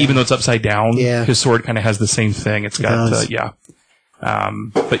to it. Yeah. Even though it's upside down, yeah. His sword kind of has the same thing. It's got, yeah.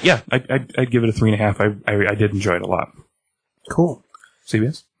 But yeah, I'd give it a 3.5. I did enjoy it a lot. Cool.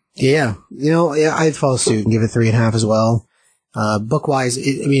 CBS? Yeah. I'd follow suit and give it 3.5 as well. Book-wise,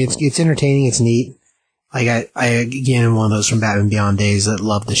 it's entertaining, it's neat. I again, am one of those from Batman Beyond days that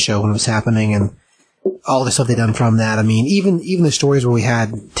loved the show when it was happening, and all the stuff they've done from that. I mean, even the stories where we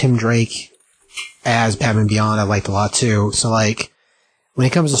had Tim Drake as Batman Beyond, I liked a lot too. So when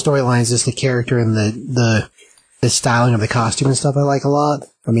it comes to storylines, just the character and the styling of the costume and stuff I like a lot.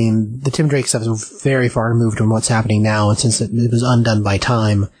 I mean, the Tim Drake stuff is very far removed from what's happening now, and since it was undone by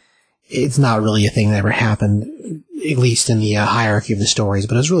time, it's not really a thing that ever happened, at least in the hierarchy of the stories,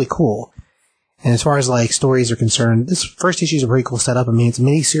 but it's really cool. And as far as stories are concerned, this first issue is a pretty cool setup. I mean, it's a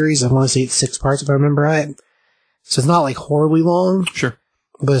mini-series. I want to say it's 6 parts if I remember right. So it's not horribly long. Sure.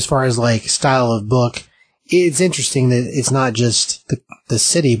 But as far as style of book, it's interesting that it's not just the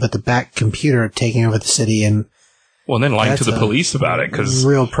city, but the Bat computer taking over the city, and then lying to the police about it, because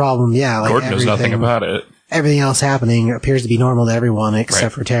real problem. Yeah, Gordon knows nothing about it. Everything else happening appears to be normal to everyone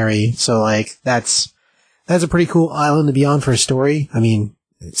except for Terry. So that's a pretty cool island to be on for a story. I mean,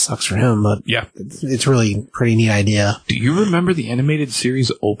 it sucks for him, but yeah, it's really a pretty neat idea. Do you remember the animated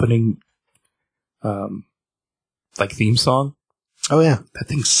series opening, theme song? Oh yeah, that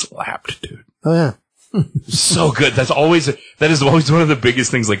thing slapped, dude. Oh yeah, so good. That is always one of the biggest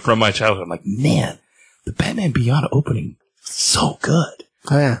things from my childhood. I'm like, man, the Batman Beyond opening, so good.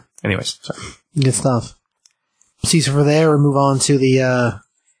 Oh yeah. Anyways, sorry. Good stuff. See, so from there, we move on to the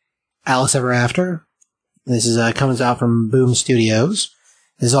Alice Ever After. This is comes out from Boom Studios.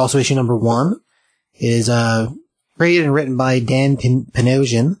 This is also issue number 1. It is created and written by Dan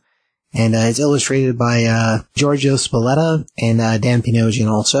Panosian, and it's illustrated by Giorgio Spalletta and Dan Panosian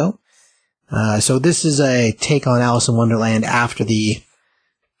also. So this is a take on Alice in Wonderland after the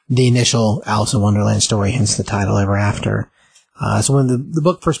initial Alice in Wonderland story, hence the title Ever After. So when the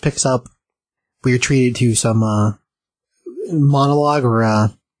book first picks up, we are treated to some monologue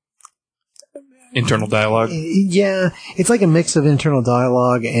or internal dialogue. Yeah, it's like a mix of internal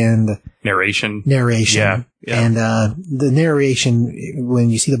dialogue and narration. Yeah. And the narration, when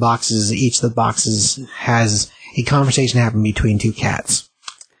you see the boxes, each of the boxes has a conversation happen between 2 cats.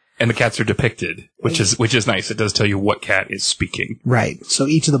 And the cats are depicted, which is nice. It does tell you what cat is speaking. Right. So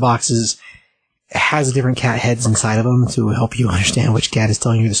each of the boxes has different cat heads inside of them to help you understand which cat is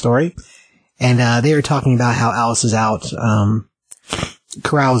telling you the story. And they are talking about how Alice is out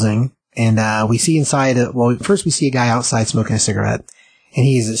carousing. And we see inside, first we see a guy outside smoking a cigarette. And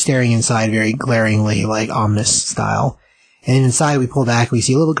he's staring inside very glaringly, ominous style. And then inside we pull back, we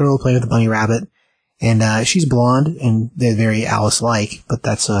see a little girl playing with a bunny rabbit. And she's blonde, and they're very Alice-like, but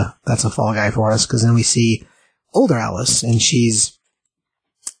that's a fall guy for us, because then we see older Alice, and she's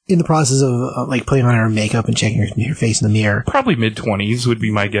in the process of putting on her makeup and checking her face in the mirror. Probably mid-20s would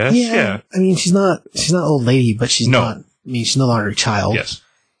be my guess. Yeah. I mean, she's not old lady, but she's not. I mean, she's no longer a child. Yes.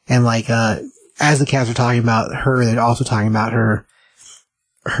 And as the cats are talking about her, they're also talking about her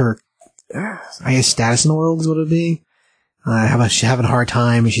I guess status in the world is what it would be. She's having a hard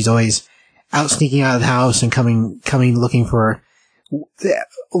time, and she's always out sneaking out of the house and coming looking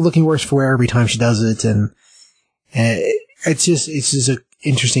worse for wear every time she does it, and it's just an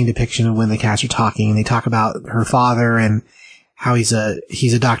interesting depiction of when the cats are talking, and they talk about her father and how he's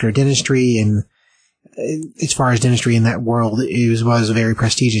a doctor of dentistry, and as far as dentistry in that world, it was a very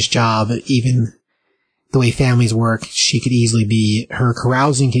prestigious job. Even the way families work, her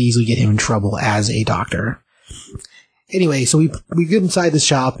carousing could easily get him in trouble as a doctor. Anyway, so we get inside the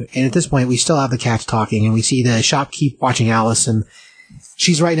shop, and at this point, we still have the cats talking, and we see the shopkeep watching Alice, and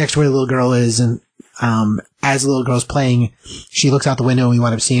she's right next to where the little girl is, and as the little girl's playing, she looks out the window, and we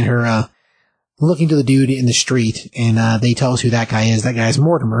wind up seeing her looking to the dude in the street, and they tell us who that guy is. That guy's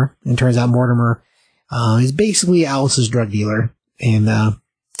Mortimer, and turns out Mortimer is basically Alice's drug dealer, and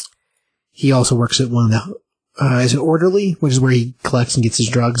he also works at one of the as an orderly, which is where he collects and gets his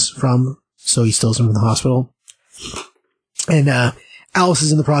drugs from, so he steals them from the hospital. And Alice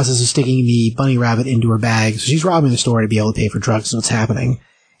is in the process of sticking the bunny rabbit into her bag, so she's robbing the store to be able to pay for drugs. What's happening?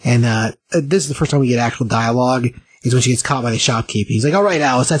 And this is the first time we get actual dialogue, is when she gets caught by the shopkeep. He's like, "All right,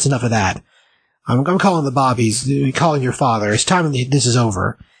 Alice, that's enough of that. I'm calling the Bobbies, calling your father. It's time this is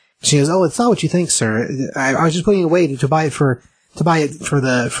over." She goes, "Oh, it's not what you think, sir. I was just putting it away to buy it for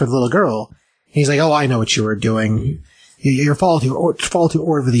the little girl." And he's like, "Oh, I know what you were doing. You're fall to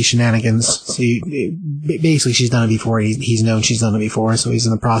order for these shenanigans." So basically, she's done it before. He's known she's done it before, so he's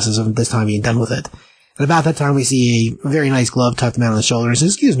in the process of this time being done with it. And about that time, we see a very nice glove tucked him on the shoulder and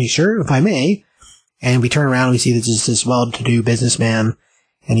says, "Excuse me, sir, if I may." And we turn around and we see this well-to-do businessman.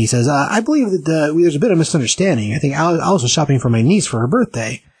 And he says, "I believe that there's a bit of misunderstanding. I think Alice was shopping for my niece for her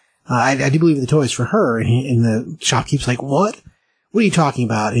birthday. I do believe the toy's for her." And the shopkeep's like, "What? What are you talking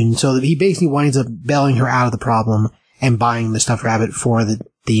about?" And so he basically winds up bailing her out of the problem and buying the stuffed rabbit for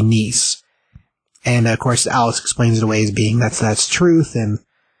the niece. And of course, Alice explains it away as being that's truth. And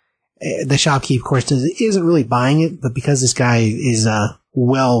the shopkeep, of course, isn't really buying it, but because this guy is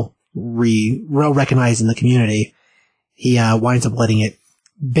well recognized in the community, he winds up letting it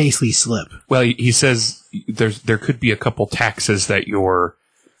basically slip. Well, he says there could be a couple taxes that you're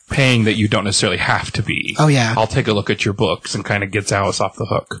paying that you don't necessarily have to be. Oh, yeah. I'll take a look at your books, and kind of gets Alice off the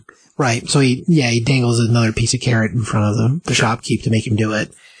hook. Right. So he dangles another piece of carrot in front of the shopkeep to make him do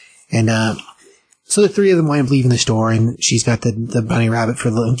it. And so the three of them wind up leaving the store, and she's got the bunny rabbit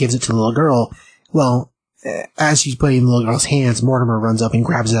and gives it to the little girl. Well, as she's putting it in the little girl's hands, Mortimer runs up and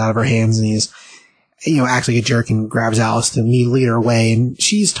grabs it out of her hands, and he's, acts like a jerk and grabs Alice to lead her away. And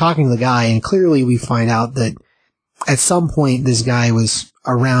she's talking to the guy, and clearly we find out that at some point this guy was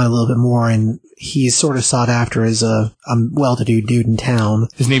around a little bit more, and he's sort of sought after as a well-to-do dude in town.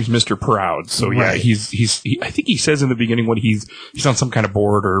 His name's Mr. Proud, so yeah, right. He I think he says in the beginning when he's on some kind of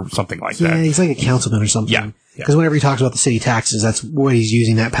board or something like that. Yeah, he's like a councilman or something. Yeah. Because whenever he talks about the city taxes, that's what he's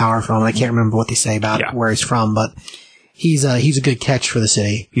using that power from. I can't remember what they say about where he's from, but he's a good catch for the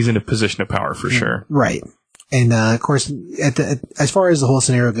city. He's in a position of power for sure. Right. And, of course, as far as the whole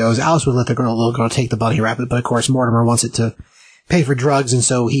scenario goes, Alice would let the little girl take the bunny rabbit, but of course Mortimer wants it to pay for drugs, and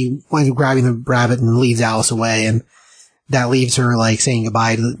so he winds up grabbing the rabbit and leads Alice away, and that leaves her, saying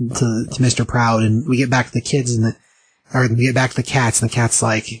goodbye to Mr. Proud, and we get back to the kids, we get back to the cats, and the cat's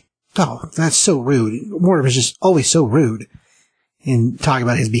like, "Oh, that's so rude. Mortimer's just always so rude," and talking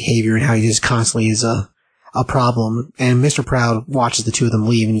about his behavior and how he just constantly is a problem, and Mr. Proud watches the two of them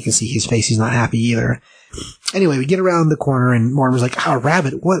leave, and you can see his face, he's not happy either. Anyway, we get around the corner, and Mortimer's like, "Oh,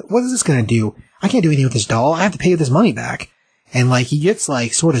 rabbit, what is this gonna do? I can't do anything with this doll. I have to pay this money back." And, he gets,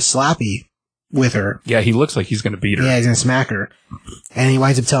 sort of slappy with her. Yeah, he looks like he's going to beat her. Yeah, he's going to smack her. And he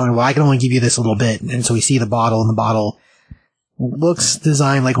winds up telling her, "Well, I can only give you this a little bit." And so we see the bottle, and the bottle looks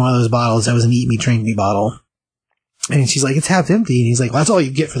designed like one of those bottles that was an eat me, drink me bottle. And she's like, "It's half empty." And he's like, "Well, that's all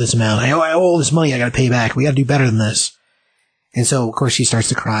you get for this amount. I owe all this money I got to pay back. We got to do better than this." And so, of course, she starts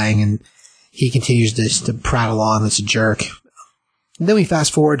to crying, and he continues to prattle on. It's a jerk. And then we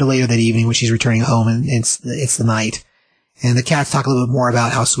fast forward to later that evening when she's returning home, and it's the night. And the cats talk a little bit more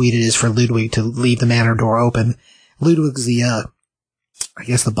about how sweet it is for Ludwig to leave the manor door open. Ludwig's the, I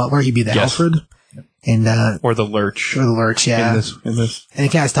guess the butler. He'd be the Alfred. And, or the Lurch. Or the Lurch, yeah. In this. And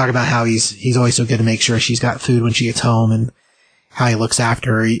the cats talk about how he's always so good to make sure she's got food when she gets home, and how he looks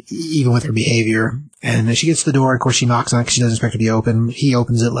after her, even with her behavior. And as she gets to the door, of course, she knocks on it because she doesn't expect it to be open. He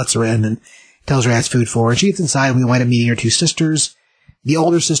opens it, lets her in, and tells her he has food for her. And she gets inside, and we wind up meeting her two sisters. The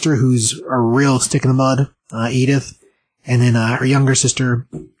older sister, who's a real stick in the mud, Edith. And then her younger sister,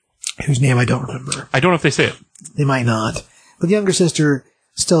 whose name I don't remember. I don't know if they say it. They might not. But the younger sister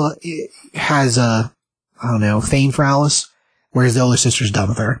still has, fame for Alice, whereas the older sister's done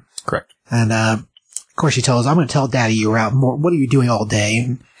with her. Correct. And, of course, she tells, "I'm going to tell Daddy you were out. What are you doing all day?"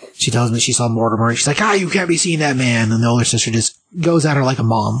 And she tells him that she saw Mortimer. And she's like, "You can't be seeing that man." And the older sister just goes at her like a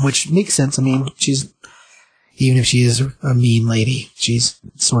mom, which makes sense. I mean, even if she is a mean lady, she's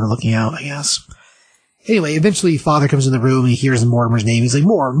sort of looking out, I guess. Anyway, eventually Father comes in the room and he hears Mortimer's name. He's like,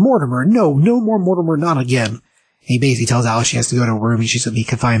 Mortimer, no more Mortimer, not again." And he basically tells Alice she has to go to a room and she's going to be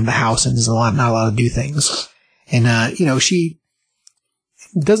confined in the house and is not allowed to do things. And,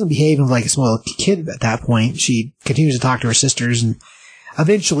 doesn't behave like a small kid at that point. She continues to talk to her sisters, and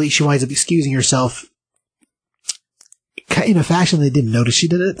eventually she winds up excusing herself in a fashion they didn't notice she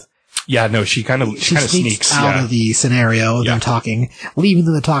did it. Yeah, no, she kind of sneaks out of the scenario of them talking, leaving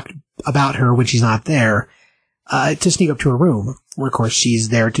them to talk about her when she's not there, to sneak up to her room, where of course she's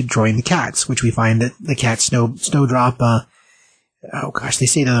there to join the cats, which we find that the cat Snowdrop, oh gosh, they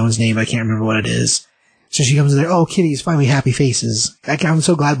say the other one's name, but I can't remember what it is. So she comes in there, oh, kitties, finally happy faces. I'm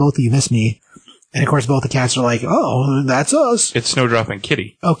so glad both of you miss me. And of course both the cats are like, oh, that's us. It's Snowdrop and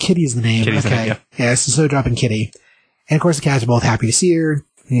Kitty. Oh, Kitty's the name. Kitty's okay. the name, Yeah, it's Snowdrop and Kitty. And of course the cats are both happy to see her.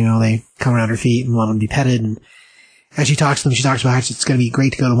 You know, they come around her feet and want them to be petted. And as she talks to them, she talks about how it's going to be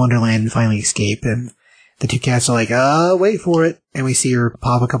great to go to Wonderland and finally escape. And the two cats are like, wait for it. And we see her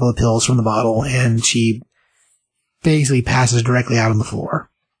pop a couple of pills from the bottle, and she basically passes directly out on the floor.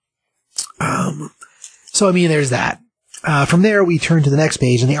 So, I mean, there's that. From there, we turn to the next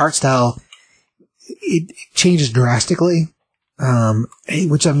page, and the art style, it changes drastically.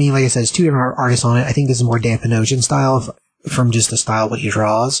 Which, I mean, like I said, it's two different artists on it. I think this is more Dan Panosian style from just the style of what he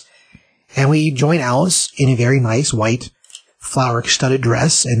draws. And we join Alice in a very nice white flower-studded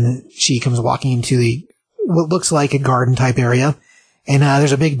dress, and she comes walking into what looks like a garden-type area. And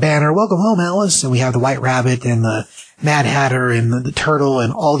there's a big banner, "Welcome home, Alice." And we have the White Rabbit and the Mad Hatter and the Turtle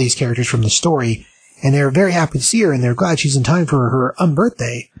and all these characters from the story. And they're very happy to see her, and they're glad she's in time for her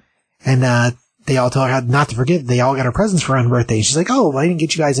birthday. And they all tell her how not to forget they all got her presents for her birthday. And she's like, "Oh, I didn't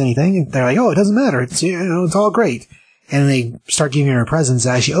get you guys anything." And they're like, "Oh, it doesn't matter. It's, you know, it's all great." And they start giving her presents.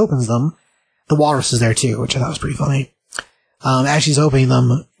 As she opens them, the walrus is there too, which I thought was pretty funny. As she's opening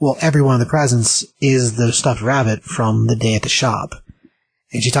them, well, every one of the presents is the stuffed rabbit from the day at the shop.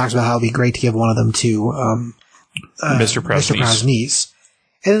 And she talks about how it'd be great to give one of them to Mr. Proud's niece.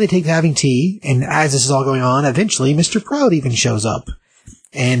 And then they take to having tea, and as this is all going on, eventually Mr. Proud even shows up.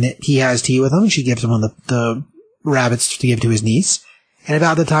 And he has tea with him, and she gives him one of the rabbits to give to his niece. And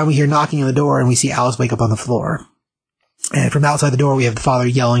about the time we hear knocking on the door, and we see Alice wake up on the floor. And from outside the door, we have the father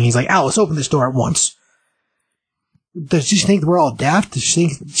yelling. He's like, "Alice, open this door at once." Does she think we're all daft? Does she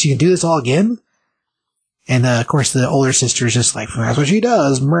think she can do this all again? And, of course, the older sister is just like, "That's what she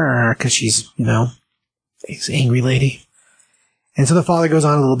does," because she's, you know, she's an angry lady. And so the father goes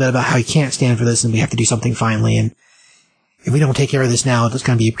on a little bit about how he can't stand for this and we have to do something finally. And if we don't take care of this now, it's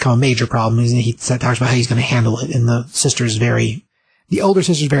going to become a major problem. And he talks about how he's going to handle it. And the older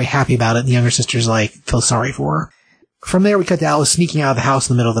sister's very happy about it. And the younger sister's like, feels sorry for her. From there, we cut to Alice sneaking out of the house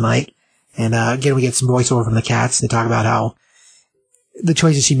in the middle of the night. And again, we get some voiceover from the cats. They talk about how the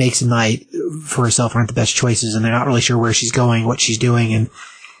choices she makes at night for herself aren't the best choices. And they're not really sure where she's going, what she's doing. And,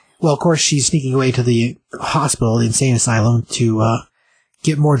 well, of course, she's sneaking away to the hospital, the insane asylum, to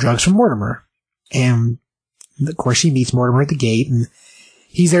get more drugs from Mortimer. And, of course, she meets Mortimer at the gate. And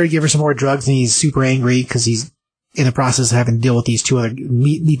he's there to give her some more drugs. And he's super angry because he's in the process of having to deal with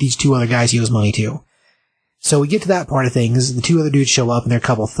meet these two other guys he owes money to. So we get to that part of things. The two other dudes show up, and they're a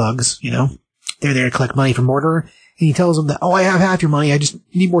couple of thugs, you know. They're there to collect money from Mortimer. And he tells them that, "Oh, I have half your money. I just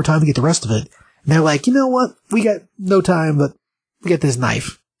need more time to get the rest of it." And they're like, "You know what? We got no time, but we get this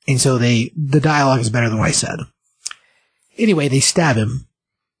knife." And so the dialogue is better than what I said. Anyway, they stab him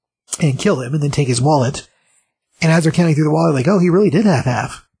and kill him and then take his wallet. And as they're counting through the wallet, like, oh, he really did have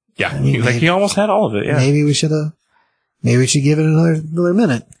half. Yeah. I mean, he almost had all of it. Yeah. Maybe we should give it another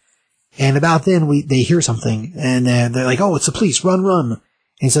minute. And about then they hear something and they're like, "Oh, it's the police. Run.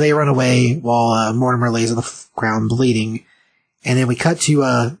 And so they run away while Mortimer lays on the ground bleeding. And then we cut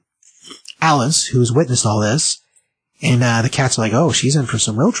to Alice, who's witnessed all this. And the cats are like, "Oh, she's in for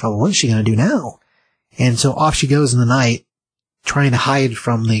some real trouble. What is she going to do now?" And so off she goes in the night, trying to hide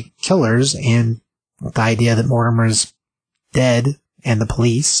from the killers and the idea that Mortimer's dead and the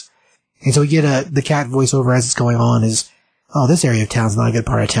police. And so we get the cat voiceover as it's going on is, "Oh, this area of town's not a good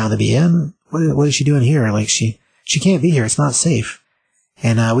part of town to be in. What is she doing here? Like, she can't be here. It's not safe."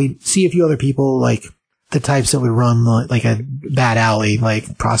 And we see a few other people, like the types that would run like a bad alley,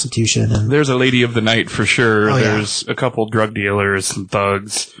 like prostitution. And there's a lady of the night for sure. Oh, there's a couple drug dealers, some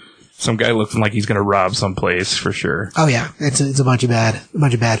thugs, some guy looking like he's going to rob someplace for sure. Oh yeah, it's a bunch of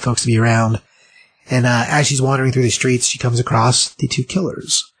bad folks to be around. And as she's wandering through the streets, she comes across the two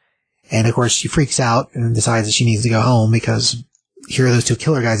killers. And of course, she freaks out and decides that she needs to go home because here are those two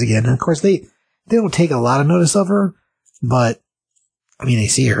killer guys again. And of course, they don't take a lot of notice of her, but I mean, they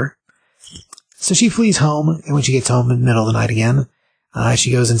see her. So she flees home, and when she gets home in the middle of the night again,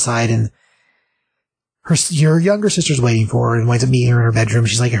 she goes inside, and her younger sister's waiting for her and winds up meeting her in her bedroom.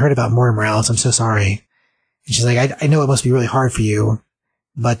 She's like, "I heard about Mortimer, Alice. I'm so sorry." And she's like, I know it must be really hard for you,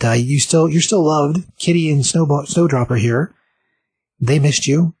 but you're still loved. Kitty and Snowdrop are here. they missed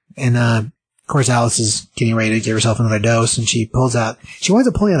you. And, of course, Alice is getting ready to give herself another dose, and she winds up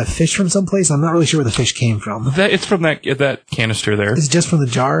pulling out a fish from someplace. I'm not really sure where the fish came from. It's from that canister there. It's just from the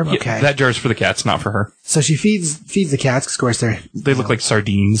jar? Yeah, Okay. that jar's for the cats, not for her. So she feeds the cats, because, of course, they look like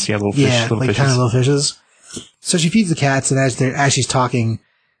sardines. Yeah, little fish. yeah, little like fishes. kind of little fishes. So she feeds the cats, and as she's talking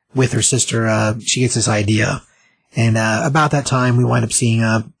with her sister, she gets this idea. And about that time, we wind up seeing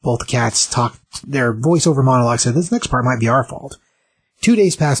both the cats talk. Their voiceover monologue said, "This next part might be our fault." 2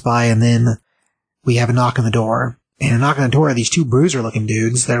 days pass by, and then we have a knock on the door. And a knock on the door are these two bruiser-looking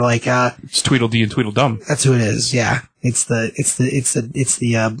dudes. They're like, It's Tweedledee and Tweedledum. that's who it is. Yeah, it's the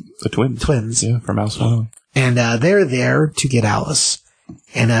The twins. twins. Yeah, from Alice Wonderland. And they're there to get Alice.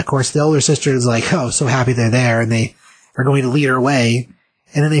 And of course, the older sister is like, "Oh, so happy they're there," and they are going to lead her away.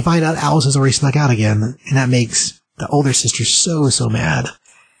 And then they find out Alice has already snuck out again, and that makes the older sister so mad.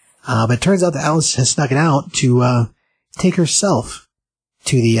 But it turns out that Alice has snuck it out to take herself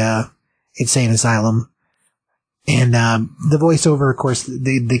to the insane asylum. And the voiceover, of course,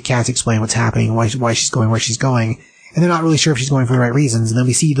 the cats explain what's happening, why she's going where she's going, and they're not really sure if she's going for the right reasons. And then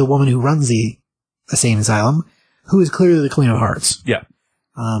we see the woman who runs the insane asylum, who is clearly the Queen of Hearts. Yeah.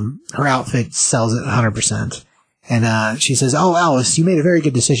 Her outfit sells it 100%. And she says, "Oh, Alice, you made a very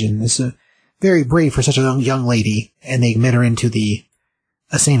good decision. It's very brave for such a young lady." And they admit her into the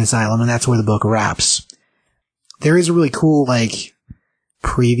insane asylum, and that's where the book wraps. There is a really cool,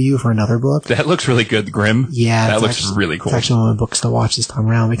 preview for another book. That looks really good, Grimm. Yeah. That looks really cool. It's actually one of the books to watch this time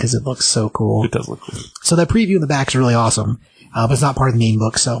around because it looks so cool. It does look cool. So that preview in the back is really awesome. But it's not part of the main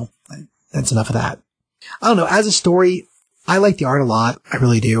book, so that's enough of that. I don't know. As a story, I like the art a lot. I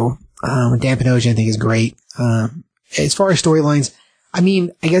really do. Dan Panosian, I think, is great. As far as storylines, I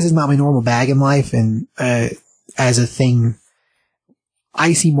mean, I guess it's not my normal bag in life, and as a thing,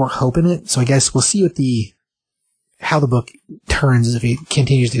 I see more hope in it. So I guess we'll see how the book turns, if it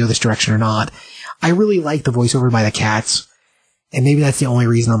continues to go this direction or not. I really like the voiceover by the cats, and maybe that's the only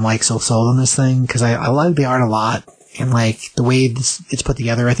reason I'm so sold on this thing, because I like the art a lot, and the way it's put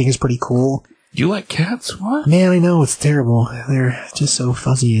together, I think is pretty cool. You like cats? What? Man, I know, it's terrible. They're just so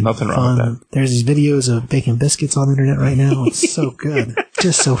fuzzy and Nothing fun. wrong with that. There's these videos of baking biscuits on the internet right now. It's so good.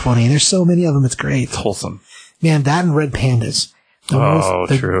 Just so funny. There's so many of them, it's great. It's wholesome. Man, that and red pandas.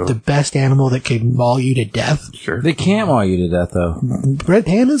 True. The best animal that can maul you to death. Sure. They can't maul you to death, though. Red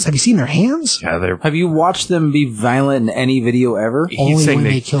pandas? Have you seen their hands? Yeah, they're... Have you watched them be violent in any video ever? Only saying when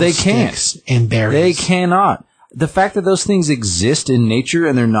they- they kill they can't. sticks and berries. They cannot. The fact that those things exist in nature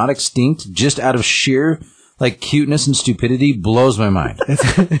and they're not extinct just out of sheer, cuteness and stupidity blows my mind.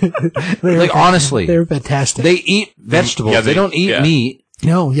 Honestly. They're fantastic. They eat vegetables. Yeah, they don't eat meat.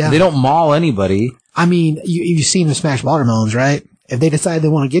 No, yeah. They don't maul anybody. I mean, you've seen them smash watermelons, right? If they decide they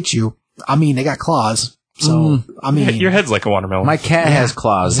want to get you, I mean, they got claws. So, I mean... Your head's like a watermelon. My cat has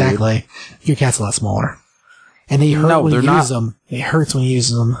claws, dude. Exactly. Your cat's a lot smaller. And they hurt No, when they're you not. use them. It hurts when you use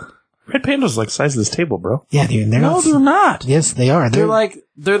them. Red panda's like the size of this table, bro. Yeah, dude. They're No, not... they're not. Yes, they are.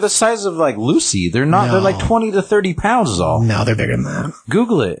 They're the size of Lucy. They're not. No. They're like 20 to 30 pounds is all. No, they're bigger than that.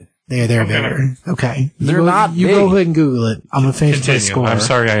 Google it. They're bigger. Okay. They're not You big. go ahead and Google it. I'm going to finish the Continue. score. I'm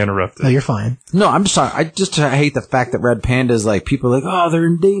sorry I interrupted. No, you're fine. No, I'm sorry. I hate the fact that red pandas, people are oh, they're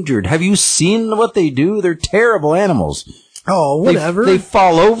endangered. Have you seen what they do? They're terrible animals. Oh, whatever. They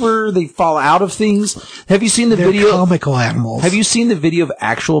fall over. They fall out of things. Have you seen the They're video? comical animals. Have you seen the video of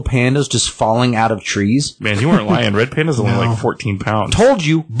actual pandas just falling out of trees? Man, you weren't lying. Red panda's only No. 14 pounds. Told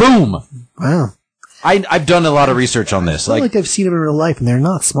you. Boom. Wow. I've done a lot of research on this. I feel like I've seen them in real life, and they're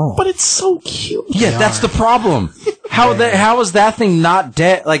not small. But it's so cute. Yeah, that's the problem. How is that thing not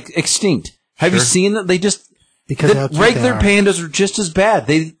dead, extinct? Have you seen that? They just because of how the cute regular they are. pandas are just as bad.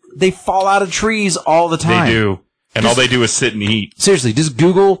 They fall out of trees all the time. They do. And all they do is sit and eat. Seriously, just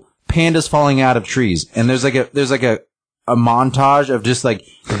Google pandas falling out of trees, and there's a montage of just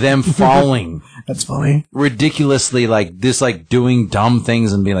them falling That's funny. ridiculously, doing dumb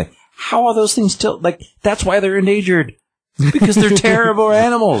things and being like, how are those things still that's why they're endangered. Because they're terrible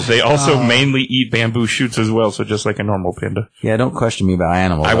animals. They also mainly eat bamboo shoots as well, so just like a normal panda. Yeah, don't question me about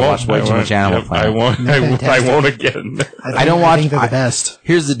animals. I watch way too much Animal Planet. I won't again. I think they're the best.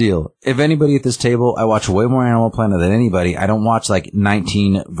 Here's the deal. If anybody at this table, I watch way more Animal Planet than anybody. I don't watch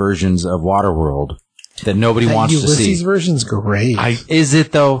 19 versions of Waterworld that nobody That wants to Ulysses see. version's great. Is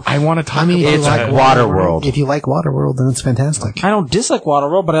it though? I want to talk if about you it's like Waterworld. If you like Waterworld, then it's fantastic. I don't dislike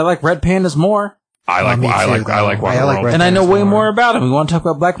Waterworld, but I like red pandas more. I like Me too, Waterworld. Red And I know Pandas way more. more about them. We want to talk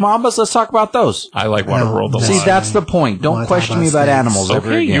about Black Mambas? Let's talk about those. I like Waterworld a No. lot. See, that's the point. Don't Wanna question talk me about about snakes. animals ever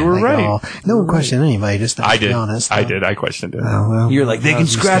Okay, again. you were Like, right. no one questioned anybody, just to I be did. honest. I did. I questioned it. Oh, well, You're like, they that can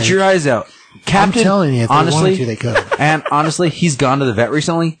was a scratch mistake. your eyes out. Captain, I'm telling you, if honestly, they wanted to, they could. And honestly, he's gone to the vet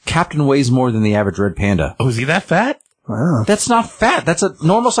recently. Captain weighs more than the average red panda. Oh, is he that fat? Wow. That's not fat. That's a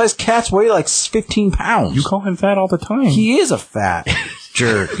normal sized cat's weigh like 15 pounds. You call him fat all the time. He is a fat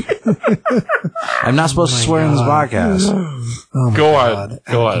jerk. I'm not supposed to swear in this podcast. Oh my Go God. on.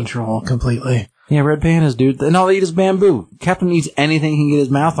 Go Out of on. control completely. Yeah, red pandas, dude. And all they eat is bamboo. Captain eats anything he can get his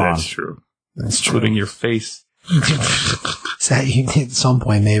mouth on. That's true. That's true. Including your face, Is that you at some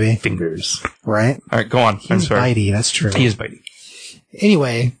point, maybe? fingers. Right? All right, go on. I'm He's sorry. bitey, that's true. He is bitey.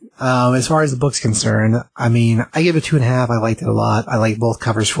 Anyway, as far as the book's concerned, I mean, I give it 2.5. I liked it a lot. I like both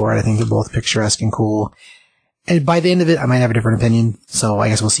covers for it. I think they're both picturesque and cool. And by the end of it, I might have a different opinion. So I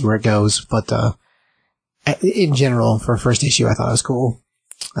guess we'll see where it goes. But, in general, for a first issue, I thought it was cool.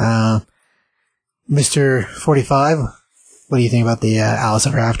 Mr. 45, what do you think about the, Alice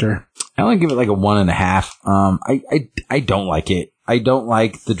Ever After? I only give it like a 1.5. I don't like it. I don't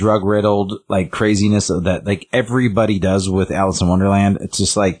like the drug riddled like craziness of that like everybody does with Alice in Wonderland. It's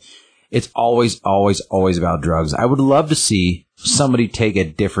just like it's always about drugs. I would love to see somebody take a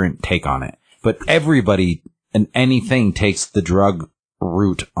different take on it, but everybody and anything takes the drug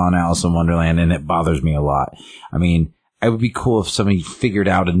route on Alice in Wonderland, and it bothers me a lot. I mean, it would be cool if somebody figured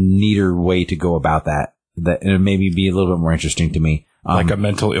out a neater way to go about that it would maybe be a little bit more interesting to me. Like a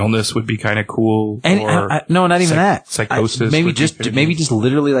mental illness would be kind of cool. And or no, not even that. Psychosis. Maybe would be just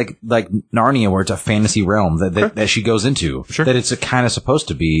literally like Narnia, where it's a fantasy realm that she goes into. Sure. That it's kind of supposed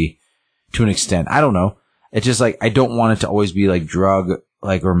to be to an extent. I don't know. It's just like I don't want it to always be like drug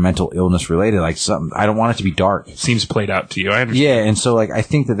or mental illness related. Like something. I don't want it to be dark. Seems played out to you. I understand. Yeah, and so like I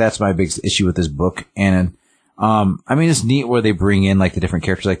think that's my biggest issue with this book. And I mean it's neat where they bring in like the different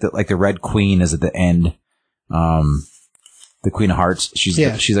characters, like the Red Queen is at the end. The Queen of Hearts. She's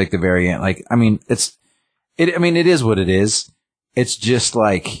like the very end. Like, I mean, it is what it is. It's just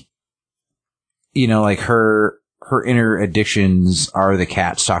like, you know, like her inner addictions are the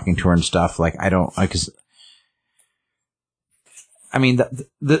cats talking to her and stuff. Like, I mean,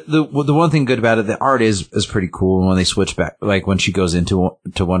 the one thing good about it, the art is pretty cool. And when they switch back, like when she goes to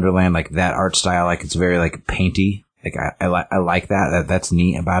Wonderland, like that art style, like it's very like painty. Like I like that. That's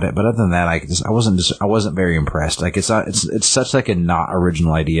neat about it. But other than that, I wasn't very impressed. Like it's such like a not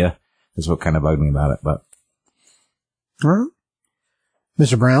original idea. That's what kind of bugged me about it. But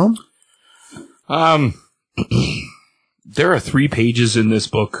Mr. Brown? There are 3 pages in this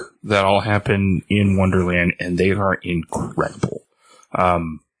book that all happen in Wonderland, and they are incredible.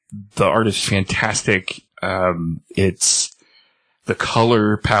 The art is fantastic. It's the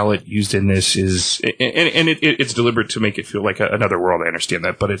color palette used in this is, and it's deliberate to make it feel like another world. I understand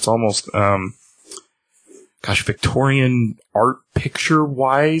that, but it's almost, Victorian art picture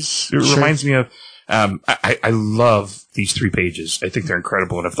wise. It reminds me of, I love these 3 pages. I think they're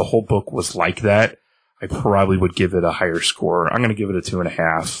incredible. And if the whole book was like that, I probably would give it a higher score. I'm going to give it a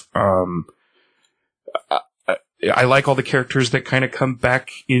 2.5. I like all the characters that kind of come back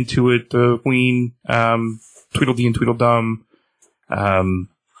into it. The Queen, Tweedledee and Tweedledum. And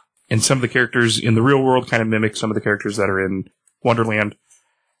some of the characters in the real world kind of mimic some of the characters that are in Wonderland.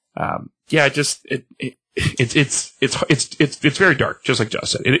 It's very dark, just like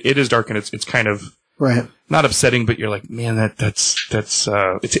Josh said. It is dark, and it's kind of Right. not upsetting, but you're like, man, that's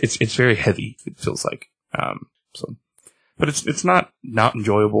it's very heavy. It feels like, but it's not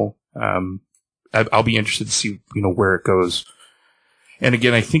enjoyable. I'll be interested to see, where it goes. And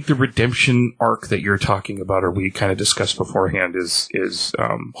again, I think the redemption arc that you're talking about, or we kind of discussed beforehand, is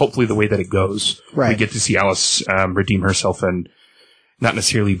hopefully the way that it goes. Right. We get to see Alice redeem herself and not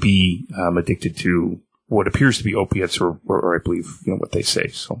necessarily be addicted to what appears to be opiates, or I believe what they say.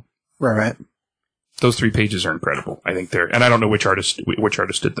 So Right. those 3 pages are incredible. I think and I don't know which artist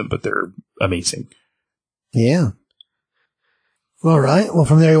did them, but they're amazing. Yeah. All right. Well,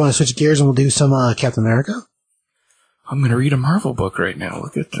 from there, you want to switch gears and we'll do some Captain America? I'm going to read a Marvel book right now.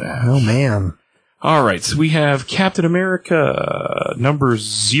 Look at that. Oh, man. All right. So we have Captain America number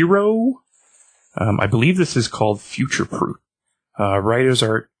 0. I believe this is called Future Proof. Writers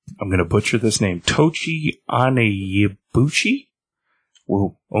are, I'm going to butcher this name, Tochi Onibuchi.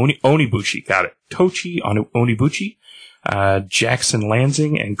 Whoa, Onibuchi. Got it. Tochi Onibuchi. Jackson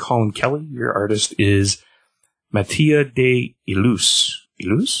Lansing and Colin Kelly. Your artist is Mattia de Ilus.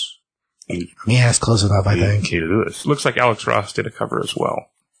 Ilus? Yeah, it's close enough, I think. Ilus. Looks like Alex Ross did a cover as well.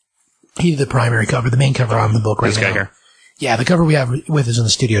 He did the primary cover, the main cover on the book right This now. guy here. Yeah, the cover we have with us in the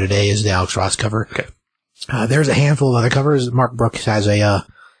studio today is the Alex Ross cover. Okay. There's a handful of other covers. Mark Brooks has a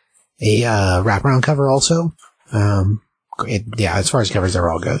wraparound cover also. As far as covers, they're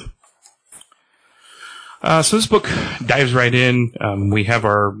all good. So this book dives right in. We have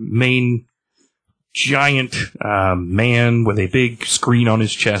our main giant man with a big screen on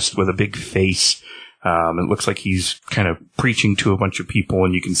his chest with a big face. It looks like he's kind of preaching to a bunch of people,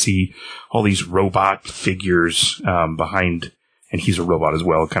 and you can see all these robot figures behind, and he's a robot as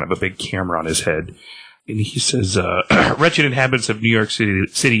well, kind of a big camera on his head. And he says, wretched inhabitants of New York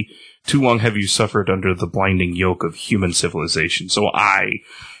City, too long have you suffered under the blinding yoke of human civilization. So I,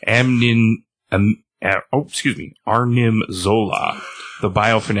 Arnim Zola, the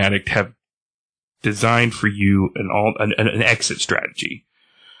biofanatic, have designed for you an exit strategy.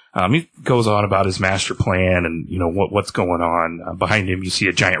 He goes on about his master plan and, what's going on. Behind him, you see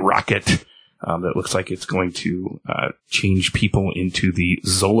a giant rocket that looks like it's going to change people into the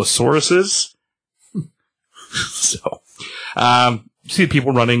Zolosauruses. So, you see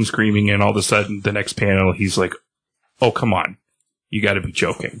people running, screaming, and all of a sudden, the next panel, he's like, oh, come on. You gotta be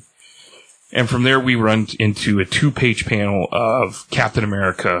joking. And from there, we run into a 2-page panel of Captain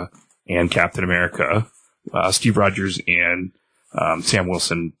America and Captain America, Steve Rogers and Sam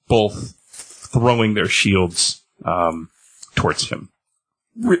Wilson, both throwing their shields towards him.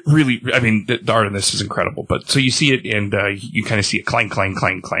 Really, I mean, the art in this is incredible. But so you see it, and you kind of see it clang, clang,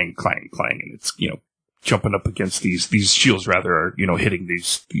 clang, clang, clang, clang, and it's jumping up against these shields. Rather, are hitting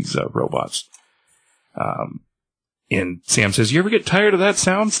these robots. And Sam says, "You ever get tired of that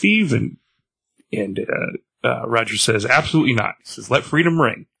sound, Steve?" And Roger says, "Absolutely not." He says, "Let freedom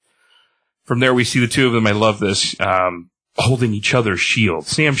ring." From there, we see the two of them. I love this. Holding each other's shield.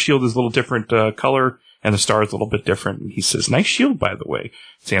 Sam's shield is a little different color, and the star is a little bit different. And he says, "Nice shield, by the way."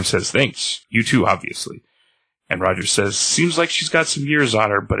 Sam says, "Thanks. You too, obviously." And Roger says, "Seems like she's got some years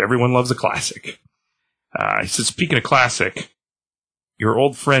on her, but everyone loves a classic." He says, "Speaking of classic, your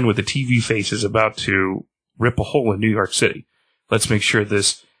old friend with the TV face is about to rip a hole in New York City. Let's make sure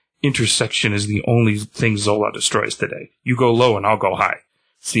this intersection is the only thing Zola destroys today. You go low and I'll go high.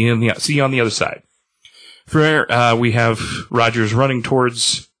 See you on the other side." From there, we have Rogers running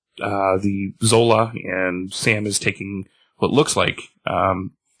towards the Zola, and Sam is taking what looks like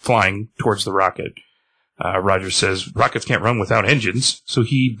flying towards the rocket. Rogers says, "Rockets can't run without engines," so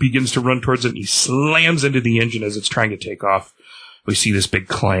he begins to run towards it, and he slams into the engine as it's trying to take off. We see this big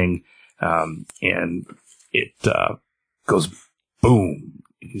clang, and it goes boom.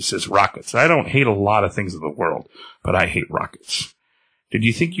 He says, "Rockets. I don't hate a lot of things in the world, but I hate rockets." Do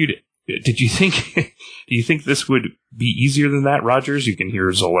you think this would be easier than that, Rogers? You can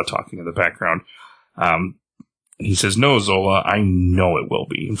hear Zola talking in the background. And he says, "No, Zola, I know it will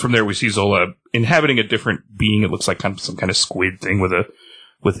be." And from there, we see Zola inhabiting a different being. It looks like some kind of squid thing with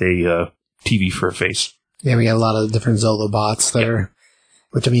a TV for a face. Yeah, we got a lot of different Zola bots there.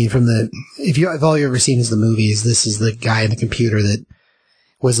 Which, I mean, if all you've ever seen is the movies, this is the guy in the computer that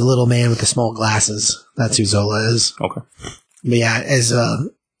was a little man with the small glasses. That's who Zola is. Okay. But yeah, as a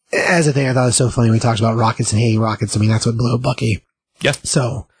thing, I thought it was so funny when we talked about rockets and hating rockets. I mean, that's what blew up Bucky. Yeah.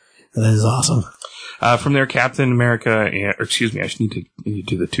 So, that is awesome. From there, Captain America, I just need to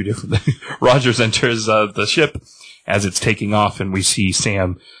do the two different things. Rogers enters the ship as it's taking off, and we see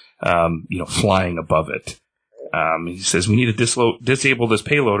Sam, flying above it. He says, "We need to disable this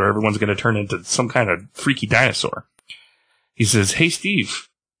payload, or everyone's going to turn into some kind of freaky dinosaur." He says, "Hey, Steve,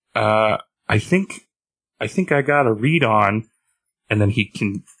 I think I got a read on," and then he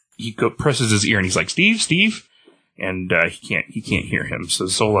presses his ear, and he's like, "Steve," and he can't hear him. So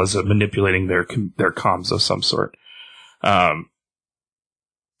Zola's manipulating their comms of some sort. From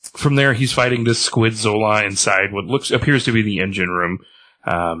there, he's fighting this squid Zola inside what appears to be the engine room,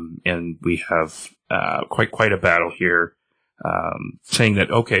 and we have quite a battle here, saying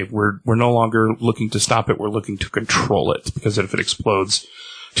that, okay, we're no longer looking to stop it, we're looking to control it, because if it explodes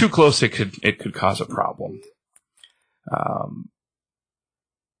too close, it could cause a problem.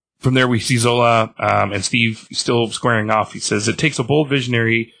 From there, we see Zola and Steve still squaring off. He says, "It takes a bold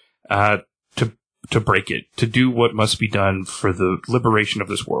visionary to break it, to do what must be done for the liberation of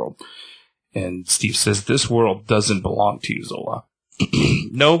this world." And Steve says, "This world doesn't belong to you, Zola."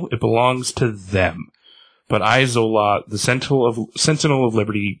 "No, it belongs to them. But I, Zola, the Sentinel of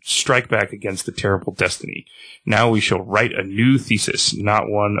Liberty, strike back against the terrible destiny. Now we shall write a new thesis, not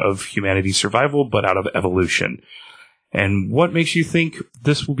one of humanity's survival, but out of evolution. And what makes you think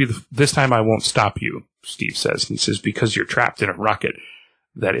this will be this time I won't stop you?" Steve says. And he says, "Because you're trapped in a rocket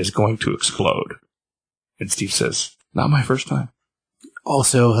that is going to explode." And Steve says, "Not my first time."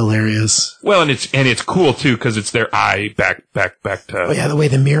 Also hilarious. Well, and it's cool too, because it's their eye back to. Oh yeah, the way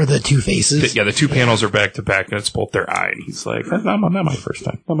they mirror the two faces. The two panels are back to back, and it's both their eye. And he's like, "Not my first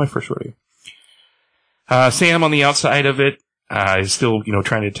time, not my first rodeo." Sam on the outside of it is still,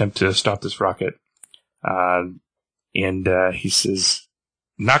 trying to attempt to stop this rocket. And he says,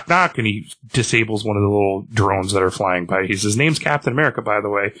 knock, knock, and he disables one of the little drones that are flying by. He says, name's Captain America, by the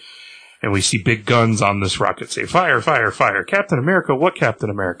way. And we see big guns on this rocket say, fire, fire, fire. Captain America, what Captain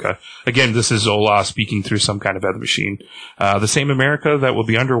America? Again, this is Zola speaking through some kind of other machine. The same America that will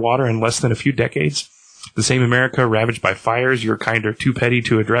be underwater in less than a few decades. The same America ravaged by fires your kind are too petty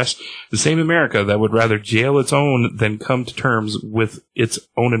to address. The same America that would rather jail its own than come to terms with its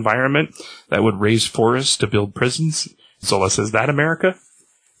own environment, that would raise forests to build prisons. Zola says, that America?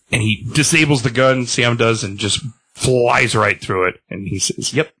 And he disables the gun, Sam does, and just flies right through it. And he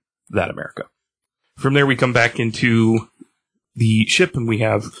says, yep, that America. From there, we come back into the ship, and we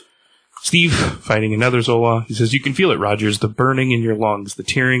have Steve fighting another Zola. He says, you can feel it, Rogers, the burning in your lungs, the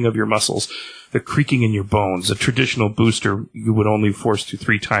tearing of your muscles, the creaking in your bones. A traditional booster you would only force to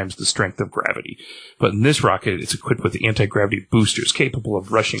 3 times the strength of gravity. But in this rocket, it's equipped with anti-gravity boosters capable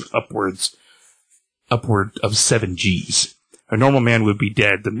of rushing upward of 7 Gs. A normal man would be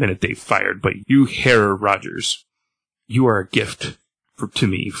dead the minute they fired, but you, Herr Rogers, you are a gift to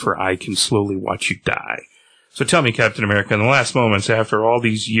me, for I can slowly watch you die. So tell me, Captain America, in the last moments after all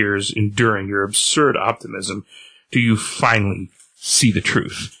these years enduring your absurd optimism, do you finally see the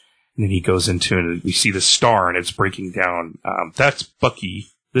truth? And then he goes into it, we see the star, and it's breaking down. That's Bucky.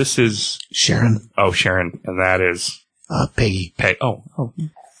 This is Sharon. Oh, Sharon, and that is Peggy. Oh.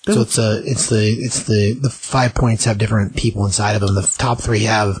 So it's the 5 points have different people inside of them. The top 3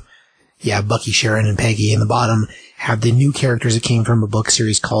 have, Bucky, Sharon, and Peggy. And the bottom have the new characters that came from a book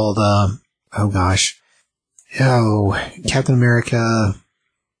series called, Captain America.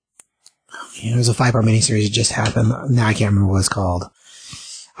 It was a 5-part miniseries that just happened. Now I can't remember what it's called.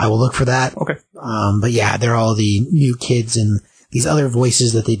 I will look for that. Okay. But yeah, they're all the new kids, and these other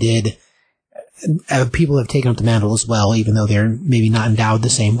voices that they did. People have taken up the mantle as well, even though they're maybe not endowed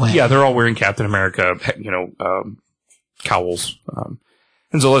the same way. Yeah, they're all wearing Captain America, cowls.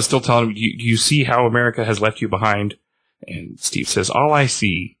 And Zola's still telling him, you see how America has left you behind? And Steve says, all I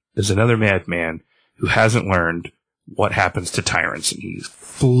see is another madman who hasn't learned what happens to tyrants. And he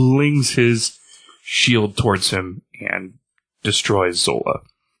flings his shield towards him and destroys Zola.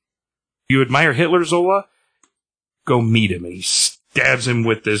 You admire Hitler, Zola? Go meet him. And he stabs him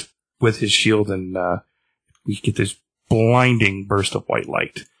with his shield, and we get this blinding burst of white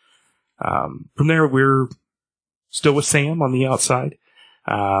light. From there, we're still with Sam on the outside.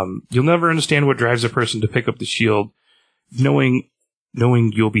 You'll never understand what drives a person to pick up the shield, knowing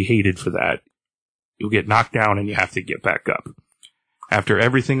you'll be hated for that. You'll get knocked down and you have to get back up. After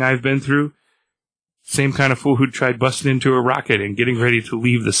everything I've been through, same kind of fool who tried busting into a rocket and getting ready to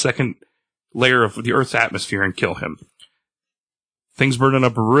leave the second layer of the Earth's atmosphere and kill him. Things burning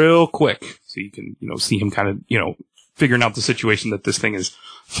up real quick, so you can, see him kind of, figuring out the situation that this thing is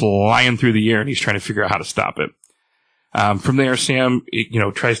flying through the air, and he's trying to figure out how to stop it. From there, Sam,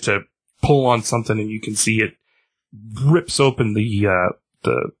 tries to pull on something, and you can see it rips open the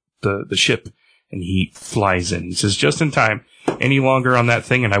ship, and he flies in. He says, just in time, any longer on that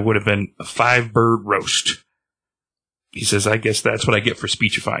thing, and I would have been a 5-bird roast. He says, I guess that's what I get for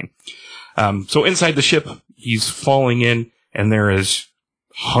speechifying. So inside the ship, he's falling in, and there is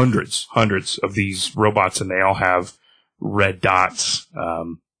hundreds of these robots, and they all have red dots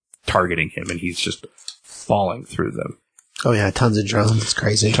targeting him, and he's just falling through them. Oh yeah, tons of drones. It's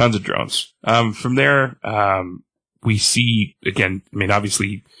crazy. Tons of drones. From there, we see, again,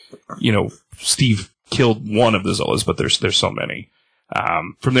 obviously, Steve killed one of the Zolas, but there's so many.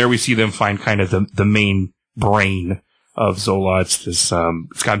 From there, we see them find kind of the main brain of Zola. It's this,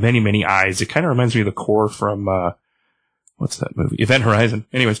 it's got many, many eyes. It kind of reminds me of the core from, what's that movie? Event Horizon.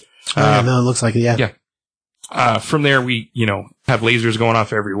 Anyways. It looks like it, yeah. Yeah. From there, we, have lasers going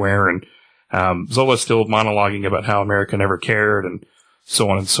off everywhere, and Zola's still monologuing about how America never cared, and so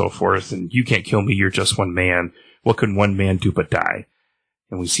on and so forth, and you can't kill me, you're just one man. What can one man do but die?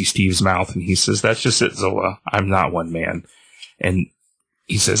 And we see Steve's mouth, and he says, that's just it, Zola. I'm not one man. And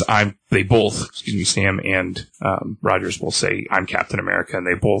he says, Sam and Rogers will say, I'm Captain America, and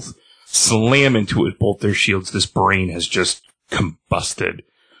they both slam into it, both their shields. This brain has just combusted.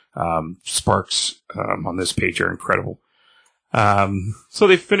 Sparks on this page are incredible. So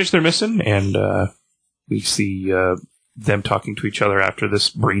they finish their mission, and we see them talking to each other after this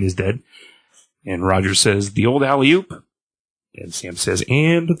brain is dead. And Rogers says, the old alley-oop. And Sam says,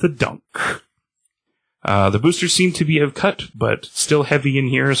 and the dunk. The boosters seem to have cut, but still heavy in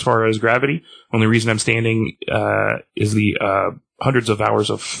here as far as gravity. Only reason I'm standing is the hundreds of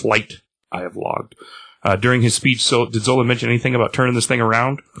hours of flight I have logged. During his speech, did Zola mention anything about turning this thing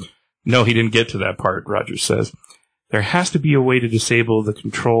around? No, he didn't get to that part, Rogers says. There has to be a way to disable the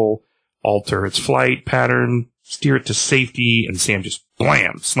control, alter its flight pattern, steer it to safety, and Sam just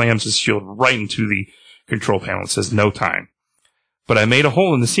slams his shield right into the control panel and says, "No time." "But I made a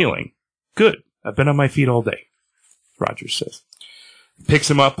hole in the ceiling." "Good. I've been on my feet all day," Rogers says.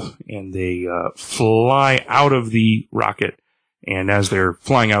 Picks him up, and they fly out of the rocket. And as they're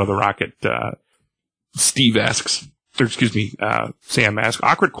flying out of the rocket, Sam asks,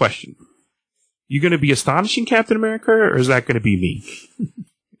 "Awkward question. You going to be astonishing Captain America, or is that going to be me?"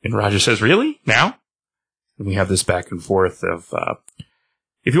 And Rogers says, "Really? Now?" And we have this back and forth of,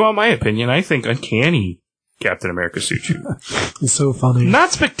 if you want my opinion, I think uncanny Captain America suits you. It's so funny.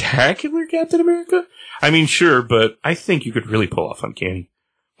 Not spectacular Captain America. I mean, sure, but I think you could really pull off uncanny.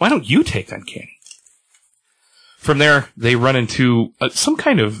 Why don't you take uncanny? From there, they run into some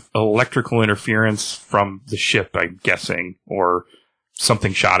kind of electrical interference from the ship, I'm guessing, or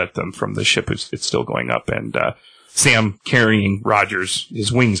something shot at them from the ship. It's still going up, and Sam carrying Rogers,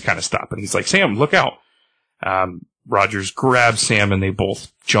 his wings kind of stop, and he's like, "Sam, look out." Rogers grabs Sam, and they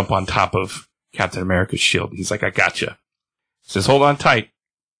both jump on top of Captain America's shield. And he's like, "I gotcha." He says, "Hold on tight.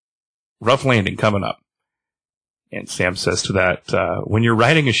 Rough landing coming up." And Sam says to that, "When you're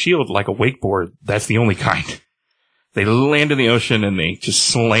riding a shield like a wakeboard, that's the only kind." They land in the ocean, and they just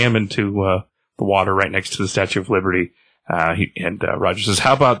slam into the water right next to the Statue of Liberty. Rogers says,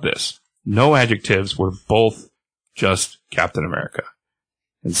 "How about this? No adjectives. We're both just Captain America."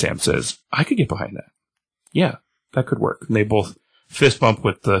 And Sam says, "I could get behind that. Yeah, that could work." And they both fist bump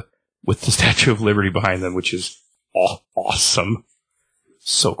with the Statue of Liberty behind them, which is awesome.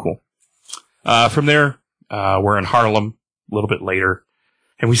 So cool. From there, we're in Harlem a little bit later,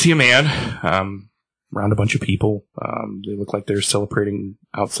 and we see a man around a bunch of people. They look like they're celebrating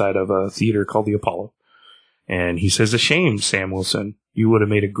outside of a theater called the Apollo. And he says, "A shame, Sam Wilson. You would have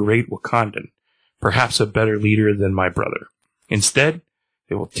made a great Wakandan, perhaps a better leader than my brother. Instead,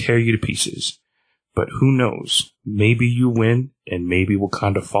 they will tear you to pieces. But who knows? Maybe you win, and maybe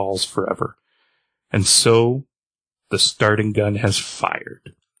Wakanda falls forever." And so, the starting gun has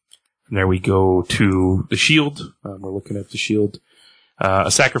fired. And there we go to the shield. We're looking at the shield.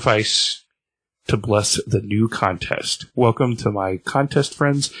 A sacrifice to bless the new contest. Welcome to my contest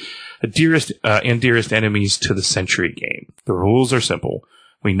friends, dearest enemies to the Century game. The rules are simple.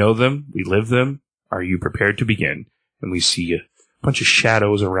 We know them. We live them. Are you prepared to begin? And we see a bunch of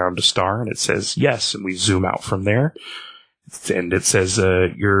shadows around a star, and it says yes, and we zoom out from there. And it says,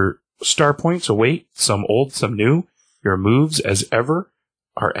 your star points await, some old, some new. Your moves, as ever,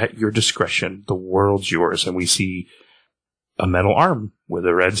 are at your discretion. The world's yours. And we see a metal arm with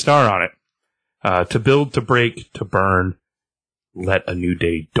a red star on it. To build, to break, to burn, let a new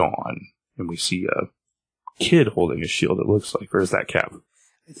day dawn. And we see a kid holding a shield, it looks like. Or is that Cap?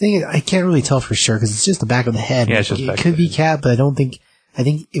 I can't really tell for sure because it's just the back of the head. Yeah, it's just it could be Cap, but I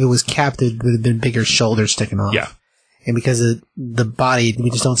think if it was Cap, it would have been bigger shoulders sticking off. Yeah. And because of the body, we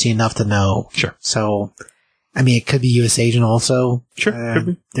just don't see enough to know. Sure. So, I mean, it could be U.S. agent also. Sure, could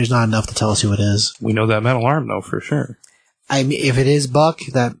be. There's not enough to tell us who it is. We know that metal arm, though, for sure. I mean, if it is Buck,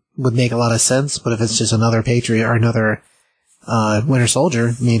 that would make a lot of sense, but if it's just another Patriot or another Winter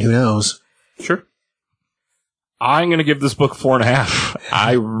Soldier, I mean, who knows? Sure. I'm going to give this book 4.5.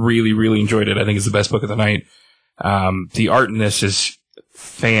 I really, really enjoyed it. I think it's the best book of the night. The art in this is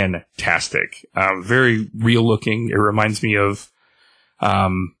fantastic. Very real looking. It reminds me of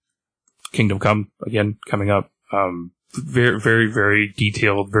Kingdom Come, again, coming up. Very, very, very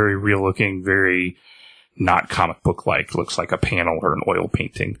detailed, very real looking, very not comic book like. Looks like a panel or an oil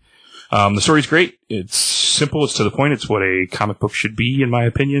painting. The story's great. It's simple. It's to the point. It's what a comic book should be, in my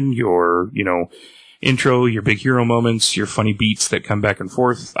opinion. Your, intro, your big hero moments, your funny beats that come back and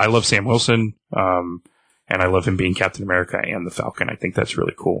forth. I love Sam Wilson, and I love him being Captain America and the Falcon. I think that's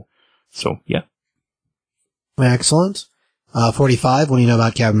really cool. So, yeah. Excellent. 45, what do you know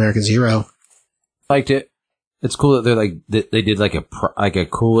about Captain America Zero? Liked it. It's cool that they did like a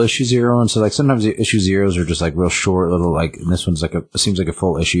cool issue 0, and so like sometimes the issue 0s are just like real short little and this one's it seems like a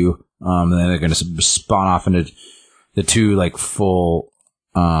full issue, and then they're going to spawn off into the two like full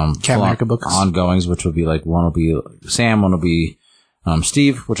Captain America books ongoings, which will be like one will be Sam, one will be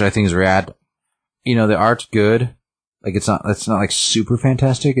Steve, which I think is rad. The art's good. Like it's not like super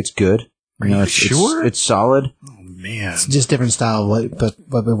fantastic. It's good. It's solid. Oh man, it's just different style, but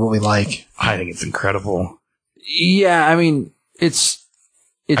what we like. I think it's incredible. Yeah, I mean, it's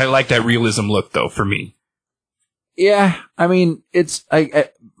I like that realism look, though, for me. Yeah, I mean,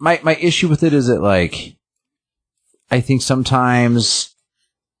 my issue with it is that, like, I think sometimes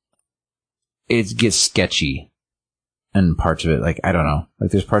it gets sketchy, and parts of it, like, I don't know. Like,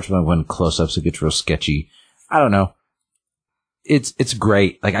 there's parts of it when close-ups it gets real sketchy. I don't know. it's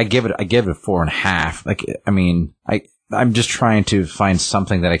great. Like I give it a 4.5. Like, I mean, I'm just trying to find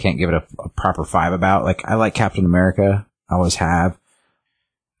something that I can't give it a proper 5 about. Like, I like Captain America. I always have.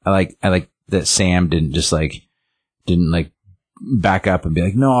 I like that Sam didn't back up and be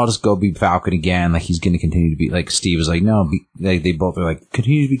like, no, I'll just go be Falcon again. Like, he's going to continue to be, like, Steve was like, no, they both are like,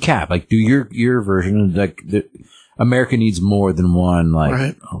 continue to be Cap. Like, do your version. Like, America needs more than one, like,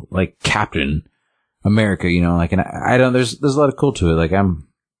 right. like Captain America, you know, like, and I don't, there's a lot of cool to it. Like,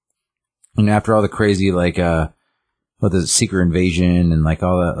 after all the crazy, like, what the Secret Invasion and like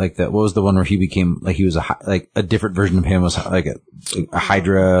all that, like that, what was the one where he became, like, he was a different version of him was like a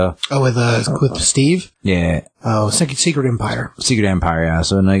Hydra. Oh, with Steve? Yeah. Oh, Secret Empire. Secret Empire, yeah.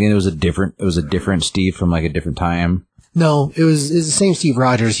 So, and like, it was a different Steve from like a different time. No, it was the same Steve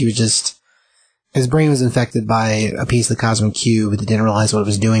Rogers. He was just, his brain was infected by a piece of the Cosmic Cube, but didn't realize what it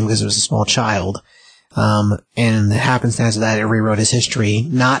was doing because it was a small child. And the happenstance of that, it rewrote his history,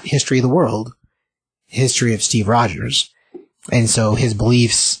 not history of the world, history of Steve Rogers. And so his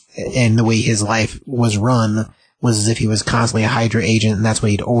beliefs and the way his life was run was as if he was constantly a Hydra agent, and that's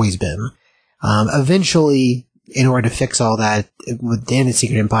what he'd always been. Eventually, in order to fix all that within the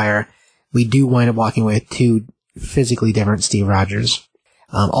Secret Empire, we do wind up walking with 2 physically different Steve Rogers.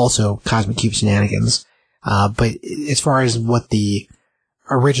 Also Cosmic Cube shenanigans. But as far as what the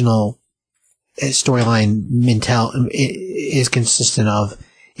original storyline is consistent of,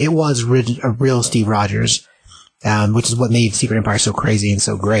 it was a real Steve Rogers, which is what made Secret Empire so crazy and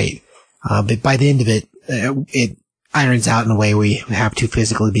so great. But by the end of it, it irons out in a way we have 2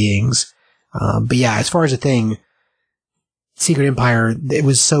 physical beings. But yeah, as far as the thing, Secret Empire, it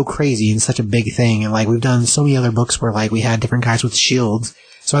was so crazy and such a big thing. And like, we've done so many other books where like we had different guys with shields.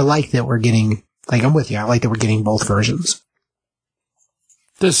 So I like that we're getting, like, I'm with you. I like that we're getting both versions.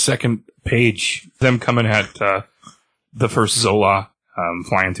 This second page, them coming at the first Zola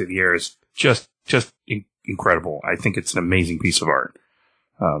flying through the air is just incredible. I think it's an amazing piece of art.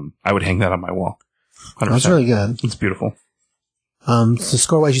 I would hang that on my wall. 100%. That's really good. It's beautiful. So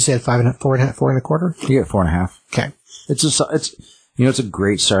score-wise, you said 4.25? You get 4.5. Okay. It's a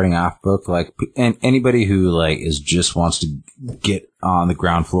great starting off book. Like, and anybody who like just wants to get on the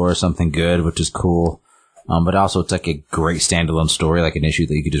ground floor of something good, which is cool. But also it's like a great standalone story, like an issue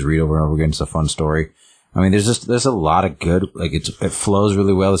that you could just read over and over again. It's a fun story. I mean, there's a lot of good, like it flows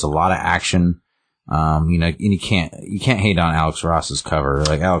really well. There's a lot of action. And you can't hate on Alex Ross's cover.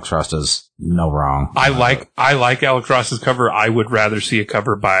 Like, Alex Ross does no wrong. I like Alex Ross's cover. I would rather see a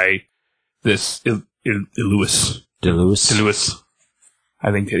cover by this Lewis. DeLewis.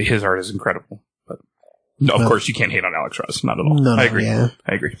 I think that his art is incredible. But no, of course you can't hate on Alex Ross. Not at all. No, I agree. Yeah.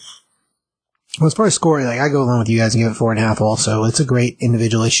 I agree. Well, as far as scoring, like, I go along with you guys and give it 4.5 also. It's a great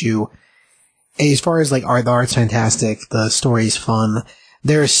individual issue. As far as, like, the art's fantastic. The story's fun.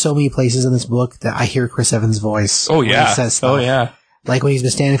 There are so many places in this book that I hear Chris Evans' voice. Oh, yeah. When he says stuff. Oh, yeah. Like, when he's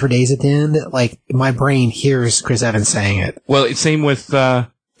been standing for days at the end, like, my brain hears Chris Evans saying it. Well, it's same with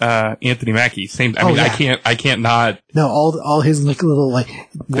Anthony Mackie. Same. I mean, yeah. I can't not. No, all his like little like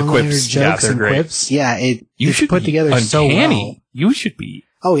one-liner jokes and great. quips. Yeah, you should put together uncanny. so well. You should be.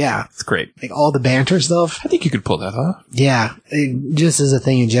 Oh yeah, it's great. Like all the banter stuff. I think you could pull that off. Yeah, just as a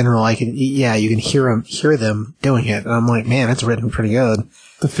thing in general, you can hear them doing it, and I'm like, man, that's written pretty good.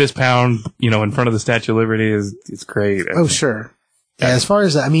 The fist pound, in front of the Statue of Liberty it's great. Oh sure. Yeah, as far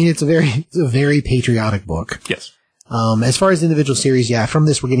as I mean, it's a very patriotic book. Yes. As far as the individual series, yeah, from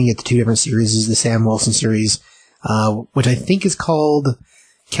this we're getting it to 2 different series. The Sam Wilson series, which I think is called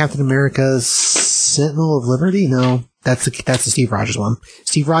Captain America's Sentinel of Liberty. No, that's the Steve Rogers one.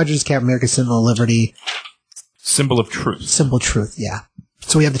 Steve Rogers, Captain America, Sentinel of Liberty. Symbol of Truth. Symbol of Truth, yeah.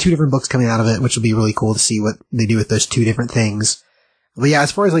 So we have the 2 different books coming out of it, which will be really cool to see what they do with those 2 different things. But yeah,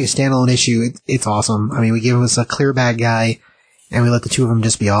 as far as like a standalone issue, it's awesome. I mean, we give us a clear bad guy, and we let the 2 of them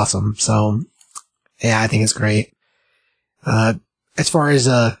just be awesome. So yeah, I think it's great. As far as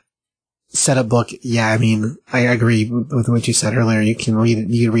a setup book, yeah, I mean, I agree with what you said earlier. You can read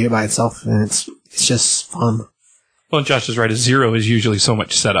it by itself, and it's just fun. Well, Josh is right. A Zero is usually so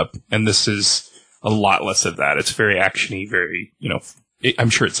much setup, and this is a lot less of that. It's very actiony, very, I'm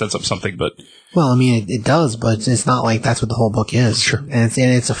sure it sets up something, but... Well, I mean, it does, but it's not like that's what the whole book is. Sure. And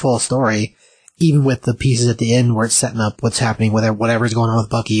it's a full story, even with the pieces at the end where it's setting up what's happening, whatever's going on with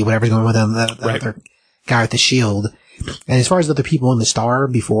Bucky, whatever's going on with the right. other guy with the shield. And as far as the other people in the Star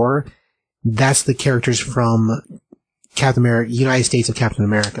before, that's the characters from Captain America, United States of Captain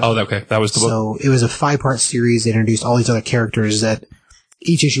America. Oh, okay. That was the book. So it was a 5-part series that introduced all these other characters that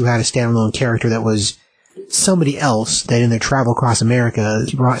each issue had a standalone character that was somebody else that in their travel across America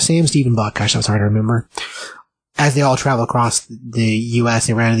brought Sam, Steve, and Buck. Gosh, that was hard to remember. as they all travel across the U.S.,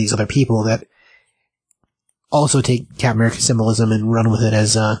 they ran into these other people that also take Captain America symbolism and run with it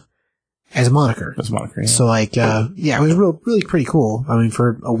as a moniker. As a moniker, yeah. So, like, it was really pretty cool. I mean,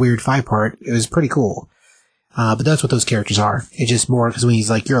 for a weird 5-part, it was pretty cool. But that's what those characters are. It's just more because when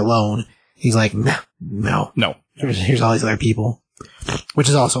he's like, you're alone, he's like, no. Here's all these other people. Which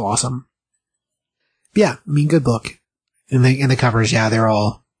is also awesome. But yeah, I mean, good book. And the covers, yeah, they're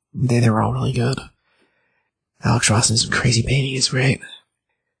all really good. Alex Ross and some crazy paintings, right?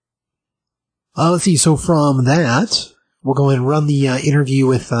 Let's see. So from that, we'll go ahead and run the interview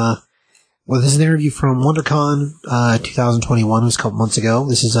with, this is an interview from WonderCon 2021. It was a couple months ago.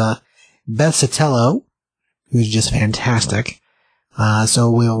 This is Beth Sotelo, who's just fantastic. So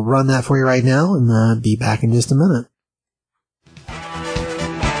we'll run that for you right now and be back in just a minute.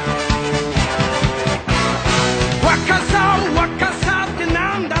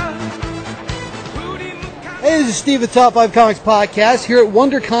 Hey, this is Steve at Top 5 Comics Podcast here at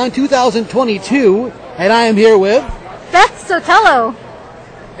WonderCon 2022, and I am here with Beth Sotelo.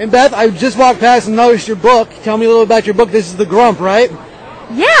 And Beth, I just walked past and noticed your book. Tell me a little about your book. This is The Grump, right?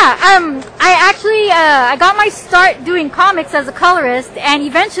 Yeah, I got my start doing comics as a colorist, and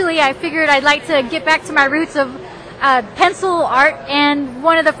eventually I figured I'd like to get back to my roots of pencil art, and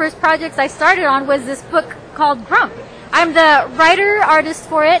one of the first projects I started on was this book called Grump. I'm the writer-artist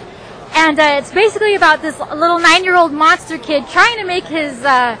for it, and it's basically about this little 9-year-old monster kid trying to make his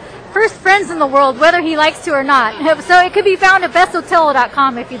first friends in the world, whether he likes to or not. So it could be found at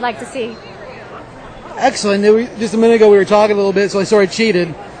bestsotelo.com if you'd like to see. Excellent. Just a minute ago we were talking a little bit, so I sort of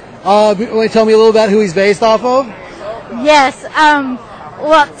cheated. Want to tell me a little about who he's based off of? Yes.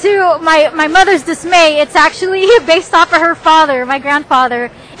 Well, to my mother's dismay, it's actually based off of her father, my grandfather,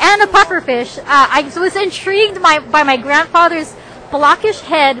 and a pufferfish. I was intrigued by my grandfather's blockish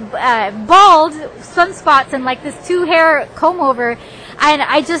head, bald, sunspots, and like this 2-hair comb over. And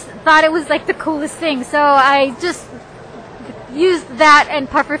I just thought it was like the coolest thing. So I just used that and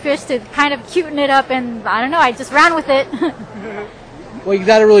pufferfish to kind of cuten it up, and I don't know, I just ran with it. Well, you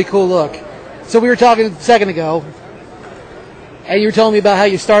got a really cool look. So we were talking a second ago, and you were telling me about how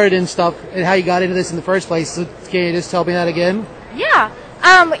you started and stuff, and how you got into this in the first place. So can you just tell me that again? Yeah.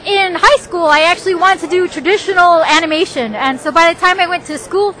 In high school, I actually wanted to do traditional animation, and so by the time I went to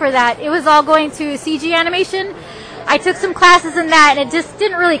school for that, it was all going to CG animation. I took some classes in that, and it just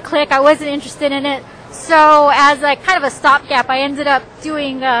didn't really click. I wasn't interested in it. So as a kind of a stopgap, I ended up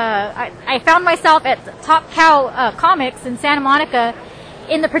doing, I found myself at Top Cow Comics in Santa Monica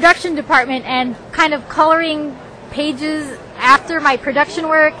in the production department and kind of coloring pages after my production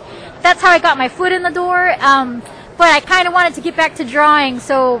work. That's how I got my foot in the door. But I kind of wanted to get back to drawing,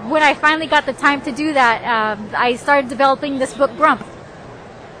 so when I finally got the time to do that, I started developing this book, Grump.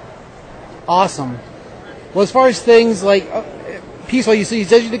 Awesome. Well, as far as things like, Peaceful, you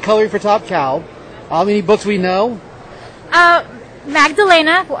said you did coloring for Top Cow. How many books we know?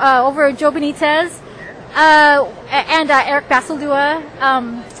 Magdalena, over Joe Benitez, and Eric Basildua.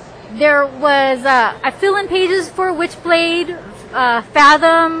 There was I fill-in pages for Witchblade,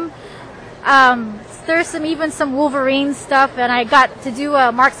 Fathom. There's even some Wolverine stuff, and I got to do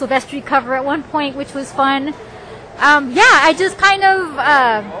a Mark Silvestri cover at one point, which was fun. I just kind of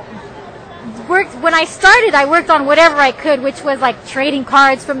worked. When I started, I worked on whatever I could, which was like trading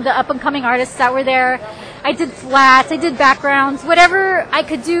cards from the up-and-coming artists that were there. I did flats, I did backgrounds, whatever I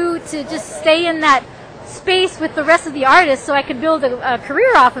could do to just stay in that space with the rest of the artists so I could build a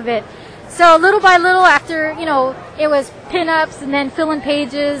career off of it. So little by little, after, it was pin-ups and then fill-in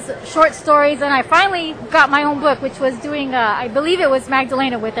pages, short stories, and I finally got my own book, which was doing, I believe it was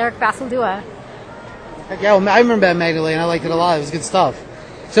Magdalena with Eric Basildua. Yeah, well, I remember that Magdalena. I liked it a lot. It was good stuff.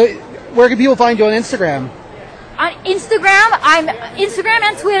 So where can people find you on Instagram? On Instagram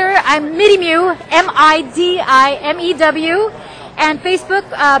and Twitter, I'm Midimew, Midimew, and Facebook,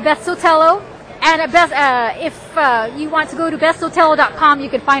 Beth Sotelo. And if you want to go to bestsotelo.com, you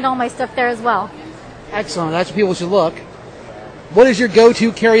can find all my stuff there as well. Excellent. That's where people should look. What is your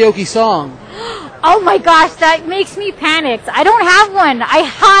go-to karaoke song? Oh my gosh, that makes me panicked. I don't have one. I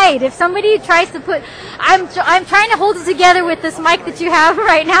hide. If somebody tries to I'm trying to hold it together with this mic that you have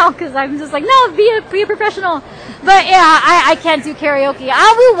right now, because I'm just like, no, be a professional. But yeah, I can't do karaoke.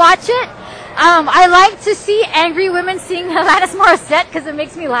 I will watch it. I like to see angry women sing Alanis Morissette because it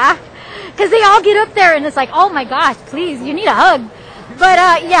makes me laugh. Because they all get up there and it's like, oh my gosh, please, you need a hug.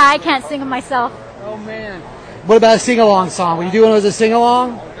 But yeah, I can't sing them myself. Oh man. What about a sing-along song? Were you doing it as a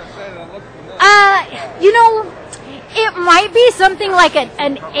sing-along? It might be something like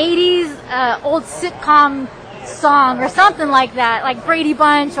an 80s old sitcom song or something like that, like Brady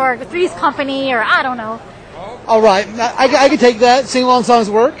Bunch or Three's Company or I don't know. All right, I can take that. Sing-along songs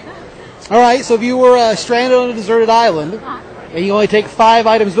work. All right, so if you were stranded on a deserted island and you only take 5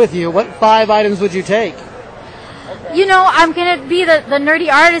 items with you, what 5 items would you take? You know, I'm going to be the nerdy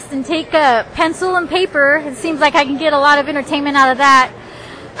artist and take a pencil and paper. It seems like I can get a lot of entertainment out of that.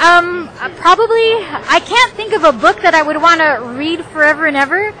 Probably, I can't think of a book that I would want to read forever and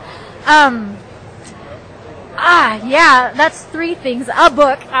ever. Yeah, that's 3 things. A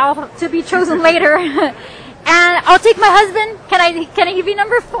book, to be chosen later. And I'll take my husband. Can I give you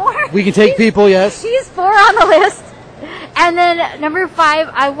number 4? We can take people, yes. He's 4 on the list. And then number 5,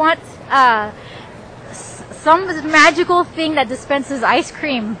 I want some magical thing that dispenses ice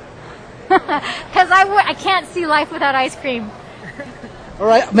cream. Because I can't see life without ice cream. All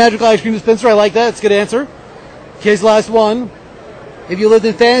right, magical ice cream dispenser. I like that. That's a good answer. Here's the last one. If you lived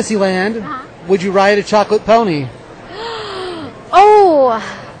in Fantasyland, would you ride a chocolate pony? Oh,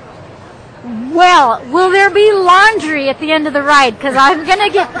 well, will there be laundry at the end of the ride? Because I'm going to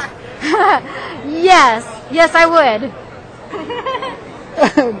get... Yes, I would.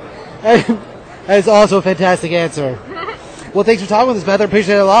 That is also a fantastic answer. Well, thanks for talking with us, Beth. I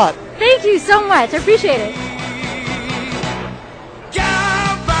appreciate it a lot. Thank you so much. I appreciate it.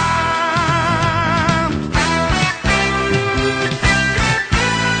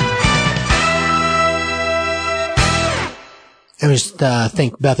 I just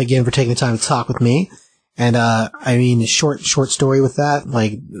thank Beth again for taking the time to talk with me. And I mean, short story with that,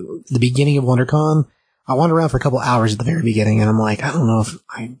 like the beginning of WonderCon, I wandered around for a couple hours at the very beginning, and I'm like, I don't know if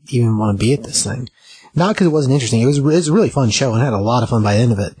I even want to be at this thing. Not because it wasn't interesting. It was a really fun show, and I had a lot of fun by the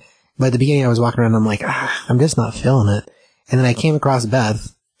end of it. But at the beginning, I was walking around, and I'm like, I'm just not feeling it. And then I came across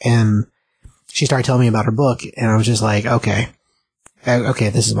Beth, and she started telling me about her book, and I was just like, okay,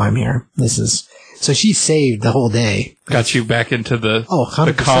 this is why I'm here. So she saved the whole day. Got you back into the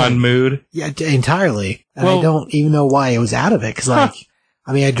 100%. con mood? Yeah, entirely. And Well, I don't even know why I was out of it. Cause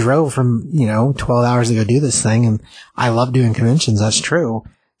I drove from, 12 hours to go do this thing, and I love doing conventions. That's true.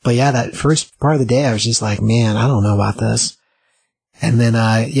 But yeah, that first part of the day, I was just like, man, I don't know about this. And then,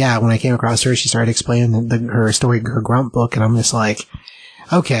 when I came across her, she started explaining her story, her Grunt book, and I'm just like,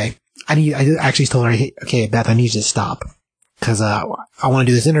 okay, I actually told her, hey, okay, Beth, I need you to stop. Cause, I want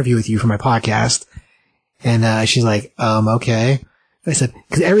to do this interview with you for my podcast. And, she's like, okay. I said,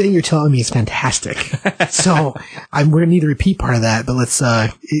 cause everything you're telling me is fantastic. So we're going to need to repeat part of that, but let's,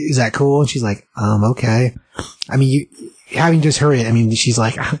 is that cool? And she's like, okay. I mean, having just heard it, she's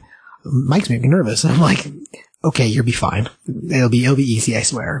like, Mike's making me nervous. I'm like, okay, you'll be fine. It'll be easy, I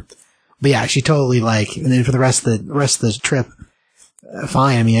swear. But yeah, she totally and then for the rest of the trip,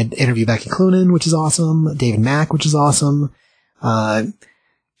 fine. I interviewed Becky Cloonan, which is awesome. David Mack, which is awesome.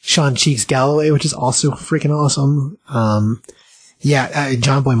 Sean Cheeks Galloway, which is also freaking awesome.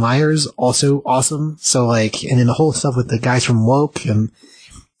 John Boy Myers, also awesome. So and then the whole stuff with the guys from Woke, and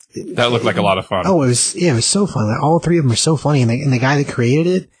that looked like a lot of fun. Oh, it was so fun. All 3 of them are so funny, and the guy that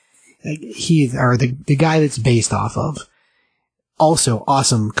created it, the guy that's based off of, also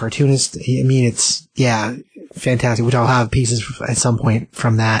awesome cartoonist. It's fantastic. Which I'll have pieces at some point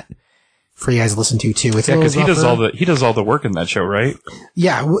from that for you guys to listen to too. Because he does all the work in that show, right?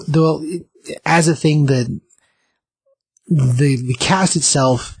 Yeah, as a thing that the cast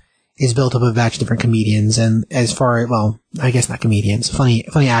itself is built up of a batch of different comedians, and I guess not comedians, funny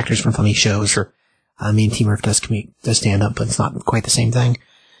actors from funny shows. Sure. T. Murph does stand up, but it's not quite the same thing.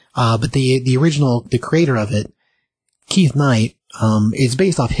 But the original, the creator of it, Keith Knight, is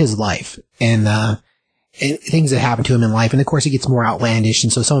based off his life and things that happen to him in life. And of course it gets more outlandish,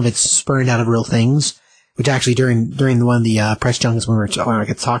 and so some of it's spurned out of real things, which actually during one of the press junkets when I got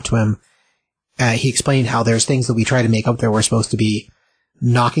to talk to him, he explained how there's things that we try to make up there were supposed to be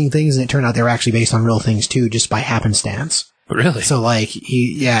knocking things, and it turned out they were actually based on real things too, just by happenstance. Really? So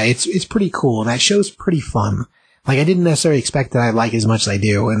it's pretty cool, and that show's pretty fun. I didn't necessarily expect that I'd like it as much as I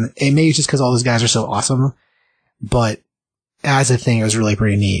do, and maybe it's just because all those guys are so awesome, but as a thing, it was really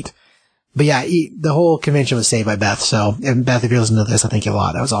pretty neat. But yeah, the whole convention was saved by Beth, so, and Beth, if you're listening to this, I thank you a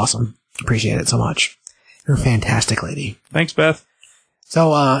lot. That was awesome. Appreciate it so much. You're a fantastic lady. Thanks, Beth.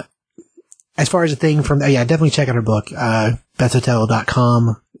 So, as far as the thing from, definitely check out her book,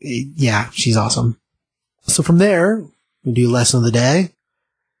 BethSotelo.com. Yeah, she's awesome. So from there, we do lesson of the day.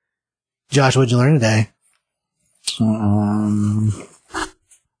 Josh, what'd you learn today?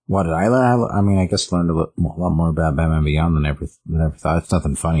 What did I learn? I guess I learned a lot more about Batman Beyond than I ever thought. It's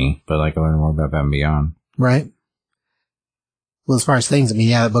nothing funny, but I learned more about Batman Beyond. Right. Well, as far as things,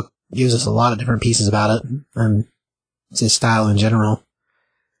 the book gives us a lot of different pieces about it, and it's his style in general.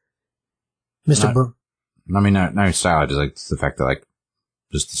 Not his style, just the fact that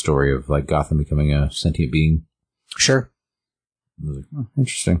just the story of like Gotham becoming a sentient being. Sure. I was like, oh,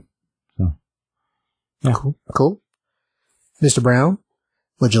 interesting. So, yeah. Cool. Mr. Brown,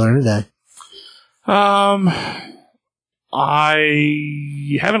 what'd you learn today? I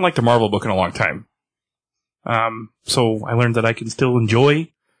haven't liked a Marvel book in a long time. So I learned that I can still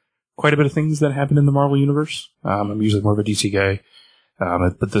enjoy quite a bit of things that happen in the Marvel universe. I'm usually more of a DC guy.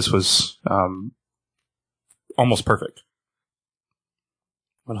 But this was, almost perfect.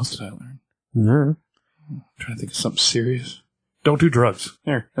 What else did I learn? Mm-hmm. I'm trying to think of something serious. Don't do drugs.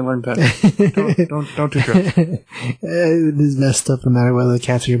 There, I learned that. don't do drugs. It is messed up no matter whether it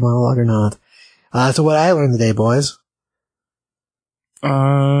captures your monologue or not. So what I learned today, boys. Gosh,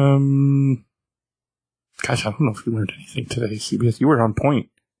 I don't know if you learned anything today, CBS. You were on point.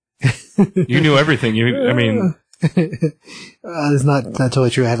 You knew everything. It's not totally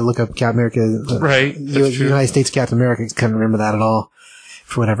true. I had to look up Captain America. Right. United States Captain America. Couldn't remember that at all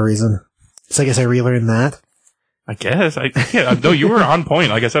for whatever reason. So I guess I relearned that. I guess. No, you were on point.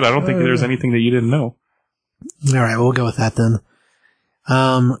 Like I said, I don't think there's anything that you didn't know. All right, we'll go with that then.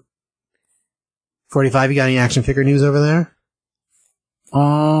 45, you got any action figure news over there?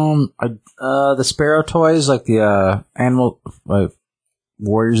 The Sparrow toys, like the animal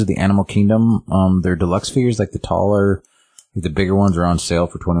Warriors of the Animal Kingdom, they're deluxe figures, like the taller, like the bigger ones are on sale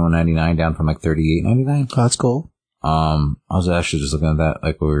for $21.99, down from like $38.99. Oh, that's cool. I was actually just looking at that,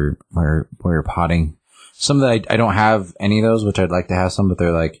 like we were potting. Some that I don't have any of those, which I'd like to have some, but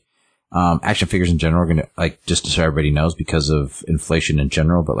they're like action figures in general are gonna, like, just so everybody knows, because of inflation in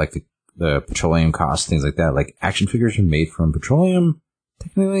general, but like the petroleum costs, things like that. Like, action figures are made from petroleum,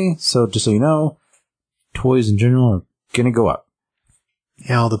 technically. So just so you know, toys in general are gonna go up.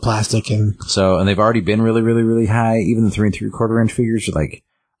 Yeah, all the plastic and they've already been really, really, really high. Even the 3 3/4 inch figures are like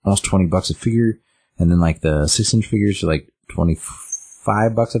almost $20 a figure, and then like the 6 inch figures are like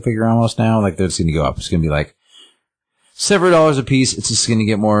 $25 a figure almost now. Like, they're just gonna go up. It's gonna be like several dollars a piece. It's just gonna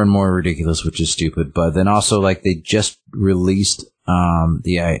get more and more ridiculous, which is stupid. But then also, like, they just released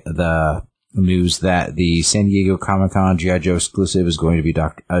the news that the San Diego Comic-Con G.I. Joe exclusive is going to be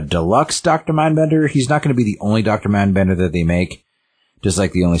a deluxe Dr. Mindbender. He's not going to be the only Dr. Mindbender that they make. Just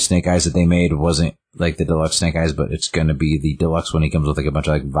like the only Snake Eyes that they made wasn't like the deluxe Snake Eyes, but it's going to be the deluxe one. He comes with like a bunch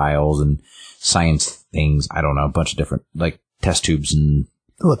of like vials and science things. I don't know, a bunch of different like test tubes and.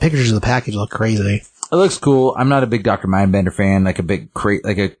 Oh, the pictures of the package look crazy. It looks cool. I'm not a big Dr. Mindbender fan. Like a big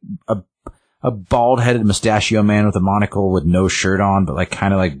like a bald-headed mustachio man with a monocle with no shirt on, but like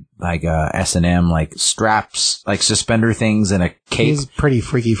kind of like S&M, like straps, like suspender things and a cape. He's pretty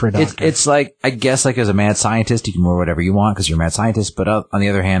freaky for a doctor. It's like, I guess, like, as a mad scientist, you can wear whatever you want because you're a mad scientist. But on the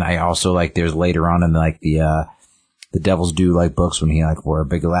other hand, I also like, there's later on in like the Devil's Due like books when he like wore a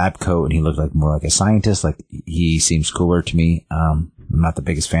big lab coat and he looked like more like a scientist. Like, he seems cooler to me. I'm not the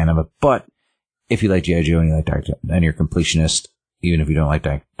biggest fan of it, but if you like G.I. Joe and you like and you're a completionist, even if you don't like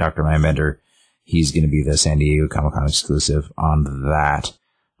Dr. Mindbender, he's going to be the San Diego Comic-Con exclusive on that.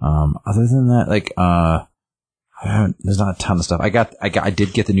 Other than that, like, there's not a ton of stuff. I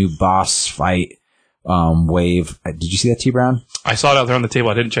did get the new boss fight, wave. Did you see that, T. Brown? I saw it out there on the table.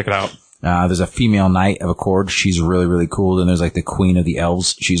 I didn't check it out. There's a female knight of Accord. She's really, really cool. Then there's like the queen of the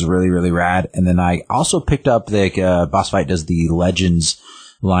elves. She's really, really rad. And then I also picked up the, boss fight does the Legends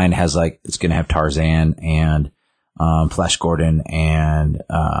line, has like, it's going to have Tarzan and, Flash Gordon and,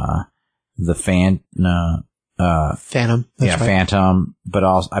 the Phantom. That's right. Phantom. But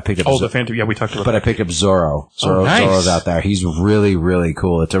also, I picked up. Oh, the Phantom. Yeah, we talked about. But that. I picked up Zorro. Nice. Zorro's out there. He's really, really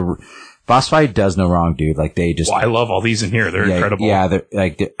cool. It's a boss fight does no wrong, dude. Like, they just. Well, I love all these in here. They're incredible. Yeah,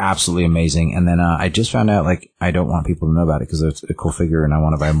 they're absolutely amazing. And then I just found out, like, I don't want people to know about it because it's a cool figure and I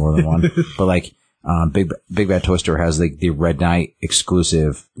want to buy more than one. But like, Big Bad Toy Store has like the Red Knight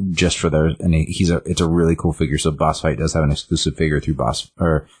exclusive just for theirs, and it's a really cool figure. So Boss Fight does have an exclusive figure through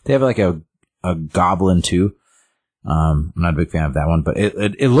or they have like a Goblin too. I'm not a big fan of that one, but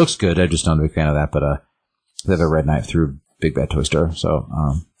it looks good. I'm just not a big fan of that. But they have a Red Knight through Big Bad Toy Store. So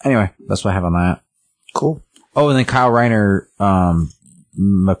anyway, that's what I have on that. Cool. Oh, and then Kyle Reiner,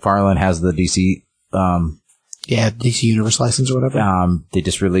 McFarlane has the DC. DC Universe license or whatever.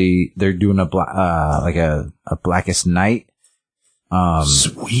 They're doing a Blackest Night,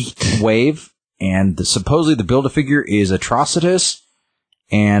 sweet wave, and supposedly the Build-A-Figure is Atrocitus,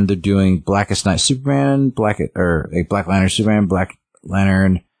 and they're doing Blackest Night Superman, Black Lantern Superman, Black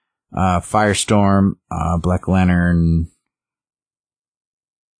Lantern, Firestorm, Black Lantern,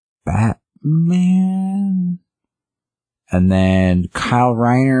 Batman, and then Kyle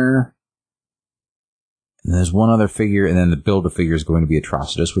Reiner. And there's one other figure, and then the Build-A-Figure is going to be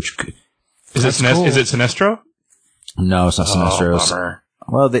Atrocitus, which is it Sinestro? No, it's not Sinestro. Bummer.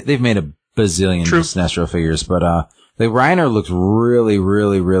 Well, they've made a bazillion Sinestro figures, but the Reiner looks really,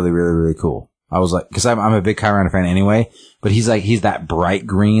 really, really, really, really cool. I was like, because I'm a big Kai Reiner fan anyway, but he's that bright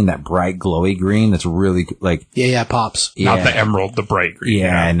green, that bright glowy green that's really like Yeah, pops. Yeah. Not the emerald, the bright green.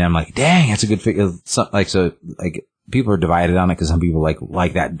 Yeah, and I'm like, dang, that's a good figure. So people are divided on it because some people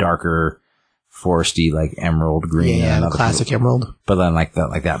like that darker, foresty, like emerald green. Yeah, the classic emerald. But then like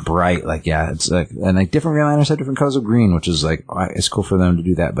that bright, it's like, and like different Green Lanterns have different colors of green, which is like, it's cool for them to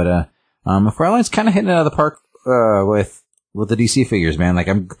do that. But McFarlane's kind of hitting it out of the park with the DC figures, man. Like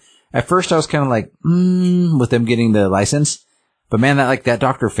at first I was kind of like, with them getting the license, but man, that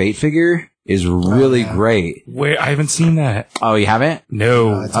Dr. Fate figure is really great. Wait, I haven't seen that. Oh, you haven't?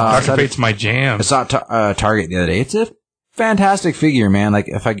 No, Dr. Fate's my jam. I saw it Target the other day. It's a fantastic figure, man. Like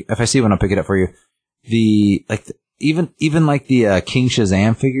if I see one, I'll pick it up for you. Even the King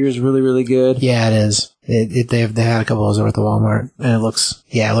Shazam figure is really, really good. Yeah, it is. They had a couple of those over at the Walmart, and it looks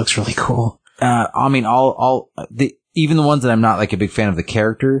really cool. I mean, even the ones that I'm not like a big fan of the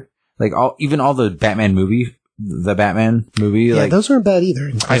character, like all the Batman movie. Yeah, those weren't bad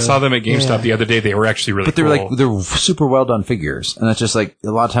either. I saw them at GameStop the other day. They were actually really cool. But they're super well done figures. And that's just like a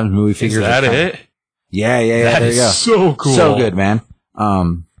lot of times movie figures. Is that it? Yeah. That there is you go. so cool. So good, man.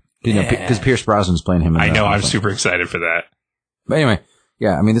 Because Pierce Brosnan's playing him. I know. I'm super excited for that. But anyway,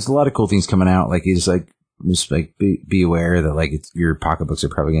 yeah. I mean, there's a lot of cool things coming out. Like he's like, just like be aware that like your pocketbooks are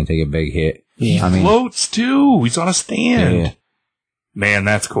probably going to take a big hit. Yeah. He floats too. He's on a stand. Yeah. Man,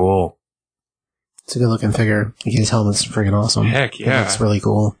 that's cool. It's a good looking figure. His helmet's freaking awesome. Heck yeah. It's really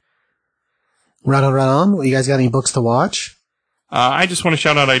cool. Right on. Well, you guys got any books to watch? I just want to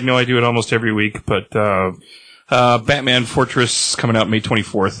shout out, I know I do it almost every week, but Batman Fortress coming out May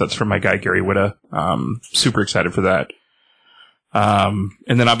 24th. That's from my guy, Gary Whitta. Super excited for that. And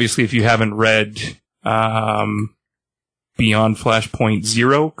then obviously if you haven't read Beyond Flashpoint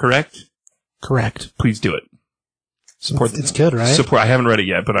Zero, correct? Correct. Please do it. Support. It's good, right? I haven't read it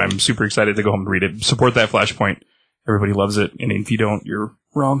yet, but I'm super excited to go home and read it. Support that Flashpoint. Everybody loves it, and if you don't, you're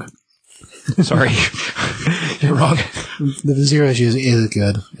wrong. Sorry, you're wrong. The Zero issue is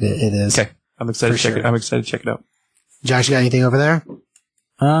good. It is. Okay, I'm excited to check it. I'm excited to check it out. Josh, you got anything over there?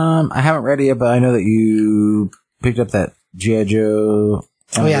 I haven't read it yet, but I know that you picked up that G.I. Joe.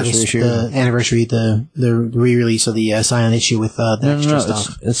 The anniversary, the re-release of the Scion issue with the extra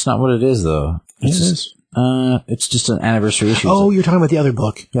stuff. It's not what it is, though. It's just an anniversary issue. Oh, you're talking about the other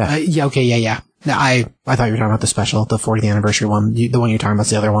book. Yeah. Okay, yeah. No, I thought you were talking about the special, the 40th anniversary one. The one you're talking about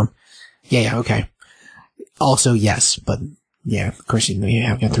is the other one. Yeah, okay. Also, yes, but yeah, of course you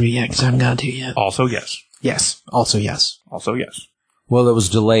haven't got through it yet because I haven't got to yet. Also, yes. Yes. Also, yes. Also, yes. Well, it was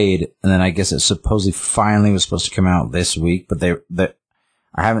delayed, and then I guess it supposedly finally was supposed to come out this week, but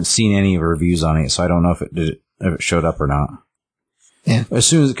I haven't seen any reviews on it, so I don't know if it showed up or not. Yeah. As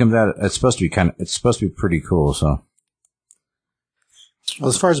soon as it comes out, it's supposed to be pretty cool, so. Well,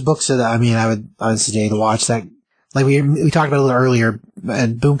 as far as books, I would suggest to watch that. Like we talked about a little earlier,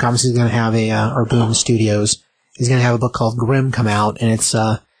 Boom Comics is going to have or Boom Studios is going to have a book called Grimm come out, and it's,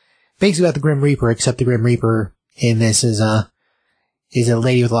 basically about the Grim Reaper, except the Grim Reaper in this is a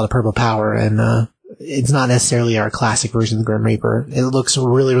lady with a lot of purple power, and, it's not necessarily our classic version of the Grim Reaper. It looks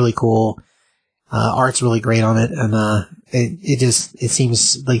really, really cool. Art's really great on it, and it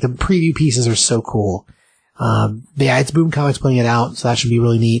seems like the preview pieces are so cool. But yeah, it's Boom Comics putting it out, so that should be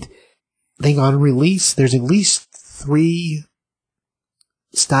really neat. I think on release, there's at least 3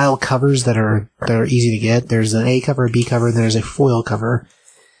 style covers that are easy to get. There's an A cover, a B cover, and there's a foil cover.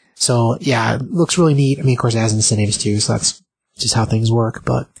 So yeah, it looks really neat. I mean, of course, it has incentives too, so that's just how things work,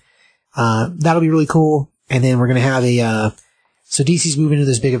 but that'll be really cool. And then we're going to have so DC's moving into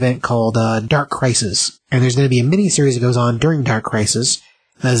this big event called Dark Crisis. And there's going to be a mini-series that goes on during Dark Crisis.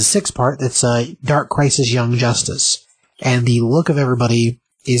 There's a 6-part that's Dark Crisis Young Justice. And the look of everybody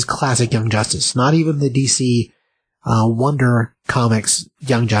is classic Young Justice. Not even the DC Wonder Comics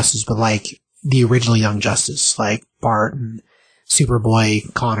Young Justice, but like the original Young Justice, like Bart and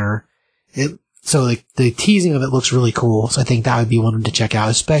Superboy, Connor. So the teasing of it looks really cool. So I think that would be one to check out,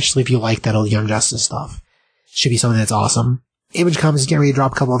 especially if you like that old Young Justice stuff. Should be something that's awesome. Image Comics is getting ready to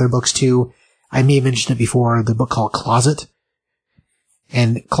drop a couple other books too. I may have mentioned it before, the book called Closet.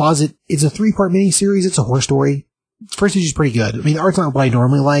 And Closet is a 3-part miniseries. It's a horror story. First issue is pretty good. I mean, the art's not what I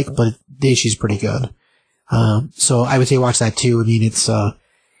normally like, but the issue's pretty good. So I would say watch that too. I mean, it's going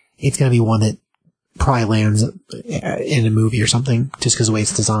to be one that probably lands in a movie or something, just because the way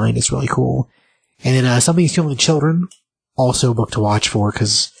it's designed. It's really cool. And then, Something's Killing Children, also a book to watch for,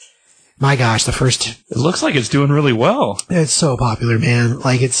 because, my gosh, it looks like it's doing really well. It's so popular, man.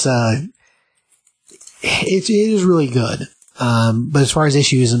 Like, it is really good. But as far as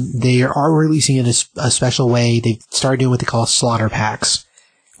issues, they are releasing it in a special way. They've started doing what they call slaughter packs,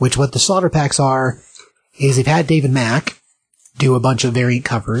 which what the slaughter packs are is they've had David Mack do a bunch of variant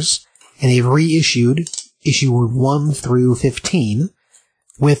covers, and they've reissued issue 1 through 15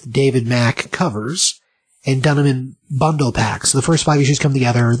 with David Mack covers and done them in bundle packs. So the first 5 issues come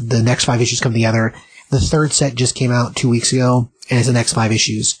together, the next 5 issues come together. The third set just came out 2 weeks ago, and it's the next 5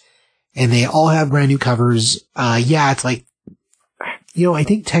 issues. And they all have brand new covers. It's like, I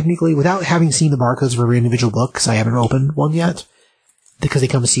think technically, without having seen the barcodes for every individual book, because I haven't opened one yet, because they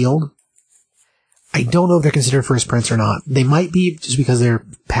come sealed, I don't know if they're considered first prints or not. They might be just because they're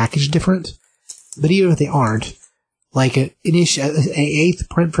packaged different. But even if they aren't, like an 8th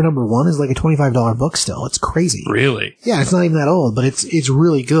print for number 1 is like a $25 book still. It's crazy. Really? Yeah, it's not even that old, but it's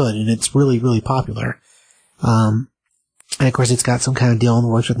really good and it's really, really popular. And of course it's got some kind of deal in the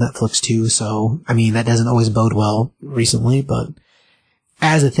works with Netflix too, so, that doesn't always bode well recently, but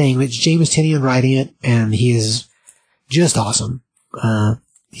as a thing, it's James Tynion writing it, and he is just awesome.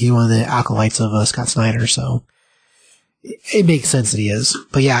 He's one of the acolytes of Scott Snyder, so it makes sense that he is.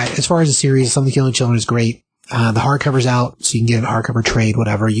 But yeah, as far as the series, Something Killing Children is great. The hardcover's out, so you can get a hardcover trade,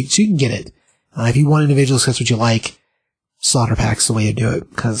 whatever. So you can get it. If you want individuals, that's what you like, slaughter pack's the way to do it,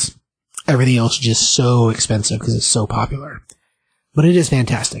 because everything else is just so expensive because it's so popular. But it is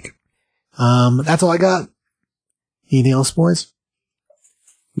fantastic. That's all I got. Anything else, boys?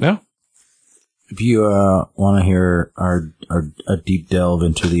 No. If you want to hear a deep delve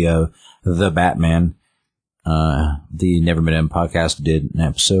into the Batman, the Never Been In podcast did an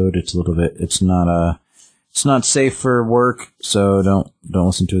episode. It's not safe for work, so don't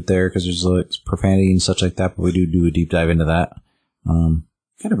listen to it there because there's like profanity and such like that. But we do a deep dive into that. Kind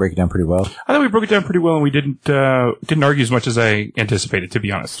of break it down pretty well. I thought we broke it down pretty well, and we didn't argue as much as I anticipated. To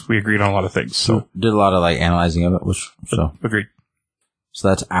be honest, we agreed on a lot of things. So did a lot of analyzing of it, agreed. So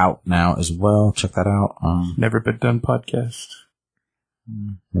that's out now as well. Check that out. Never Been Done podcast.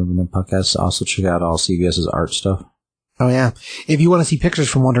 Never Been Done podcast. Also check out all CBS's art stuff. Oh yeah. If you want to see pictures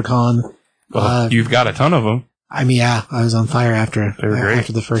from WonderCon, you've got a ton of them. I was on fire after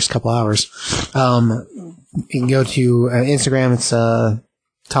the first couple hours. You can go to Instagram. It's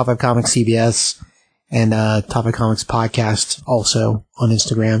Top 5 Comics CBS and Top 5 Comics podcast also on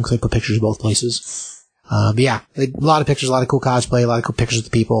Instagram because I put pictures both places. But yeah, a lot of pictures, a lot of cool cosplay, a lot of cool pictures of the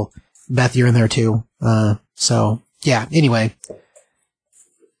people. Beth, you're in there too. So yeah, anyway,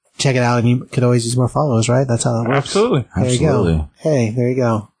 check it out and you could always use more followers, right? That's how it works. Absolutely. There you go. Hey, there you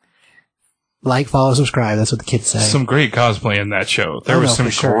go. Like, follow, subscribe. That's what the kids say. Some great cosplay in that show. There was some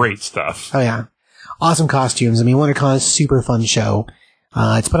great stuff. Oh yeah. Awesome costumes. WonderCon is a super fun show.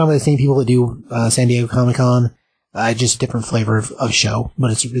 It's put on by the same people that do San Diego Comic-Con. Just a different flavor of show,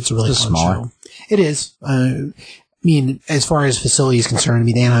 but it's a really fun show. It is. As far as facility is concerned,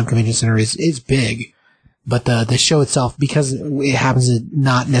 the Anaheim Convention Center is big, but the show itself, because it happens to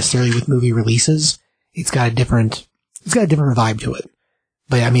not necessarily with movie releases, it's got a different vibe to it.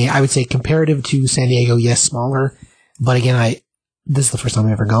 But I would say comparative to San Diego, yes, smaller, but again, this is the first time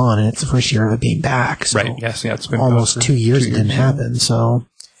I've ever gone, and it's the first year of it being back. So right. Yes. Yeah. It's been almost 2 years. It didn't happen. So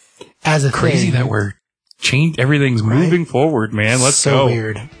as a crazy thing, that we're everything's moving forward, man. Let's go.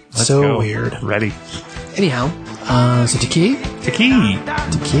 Weird. Let's so go. weird. Ready. Anyhow, so Taki.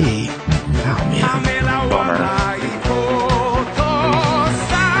 Taki.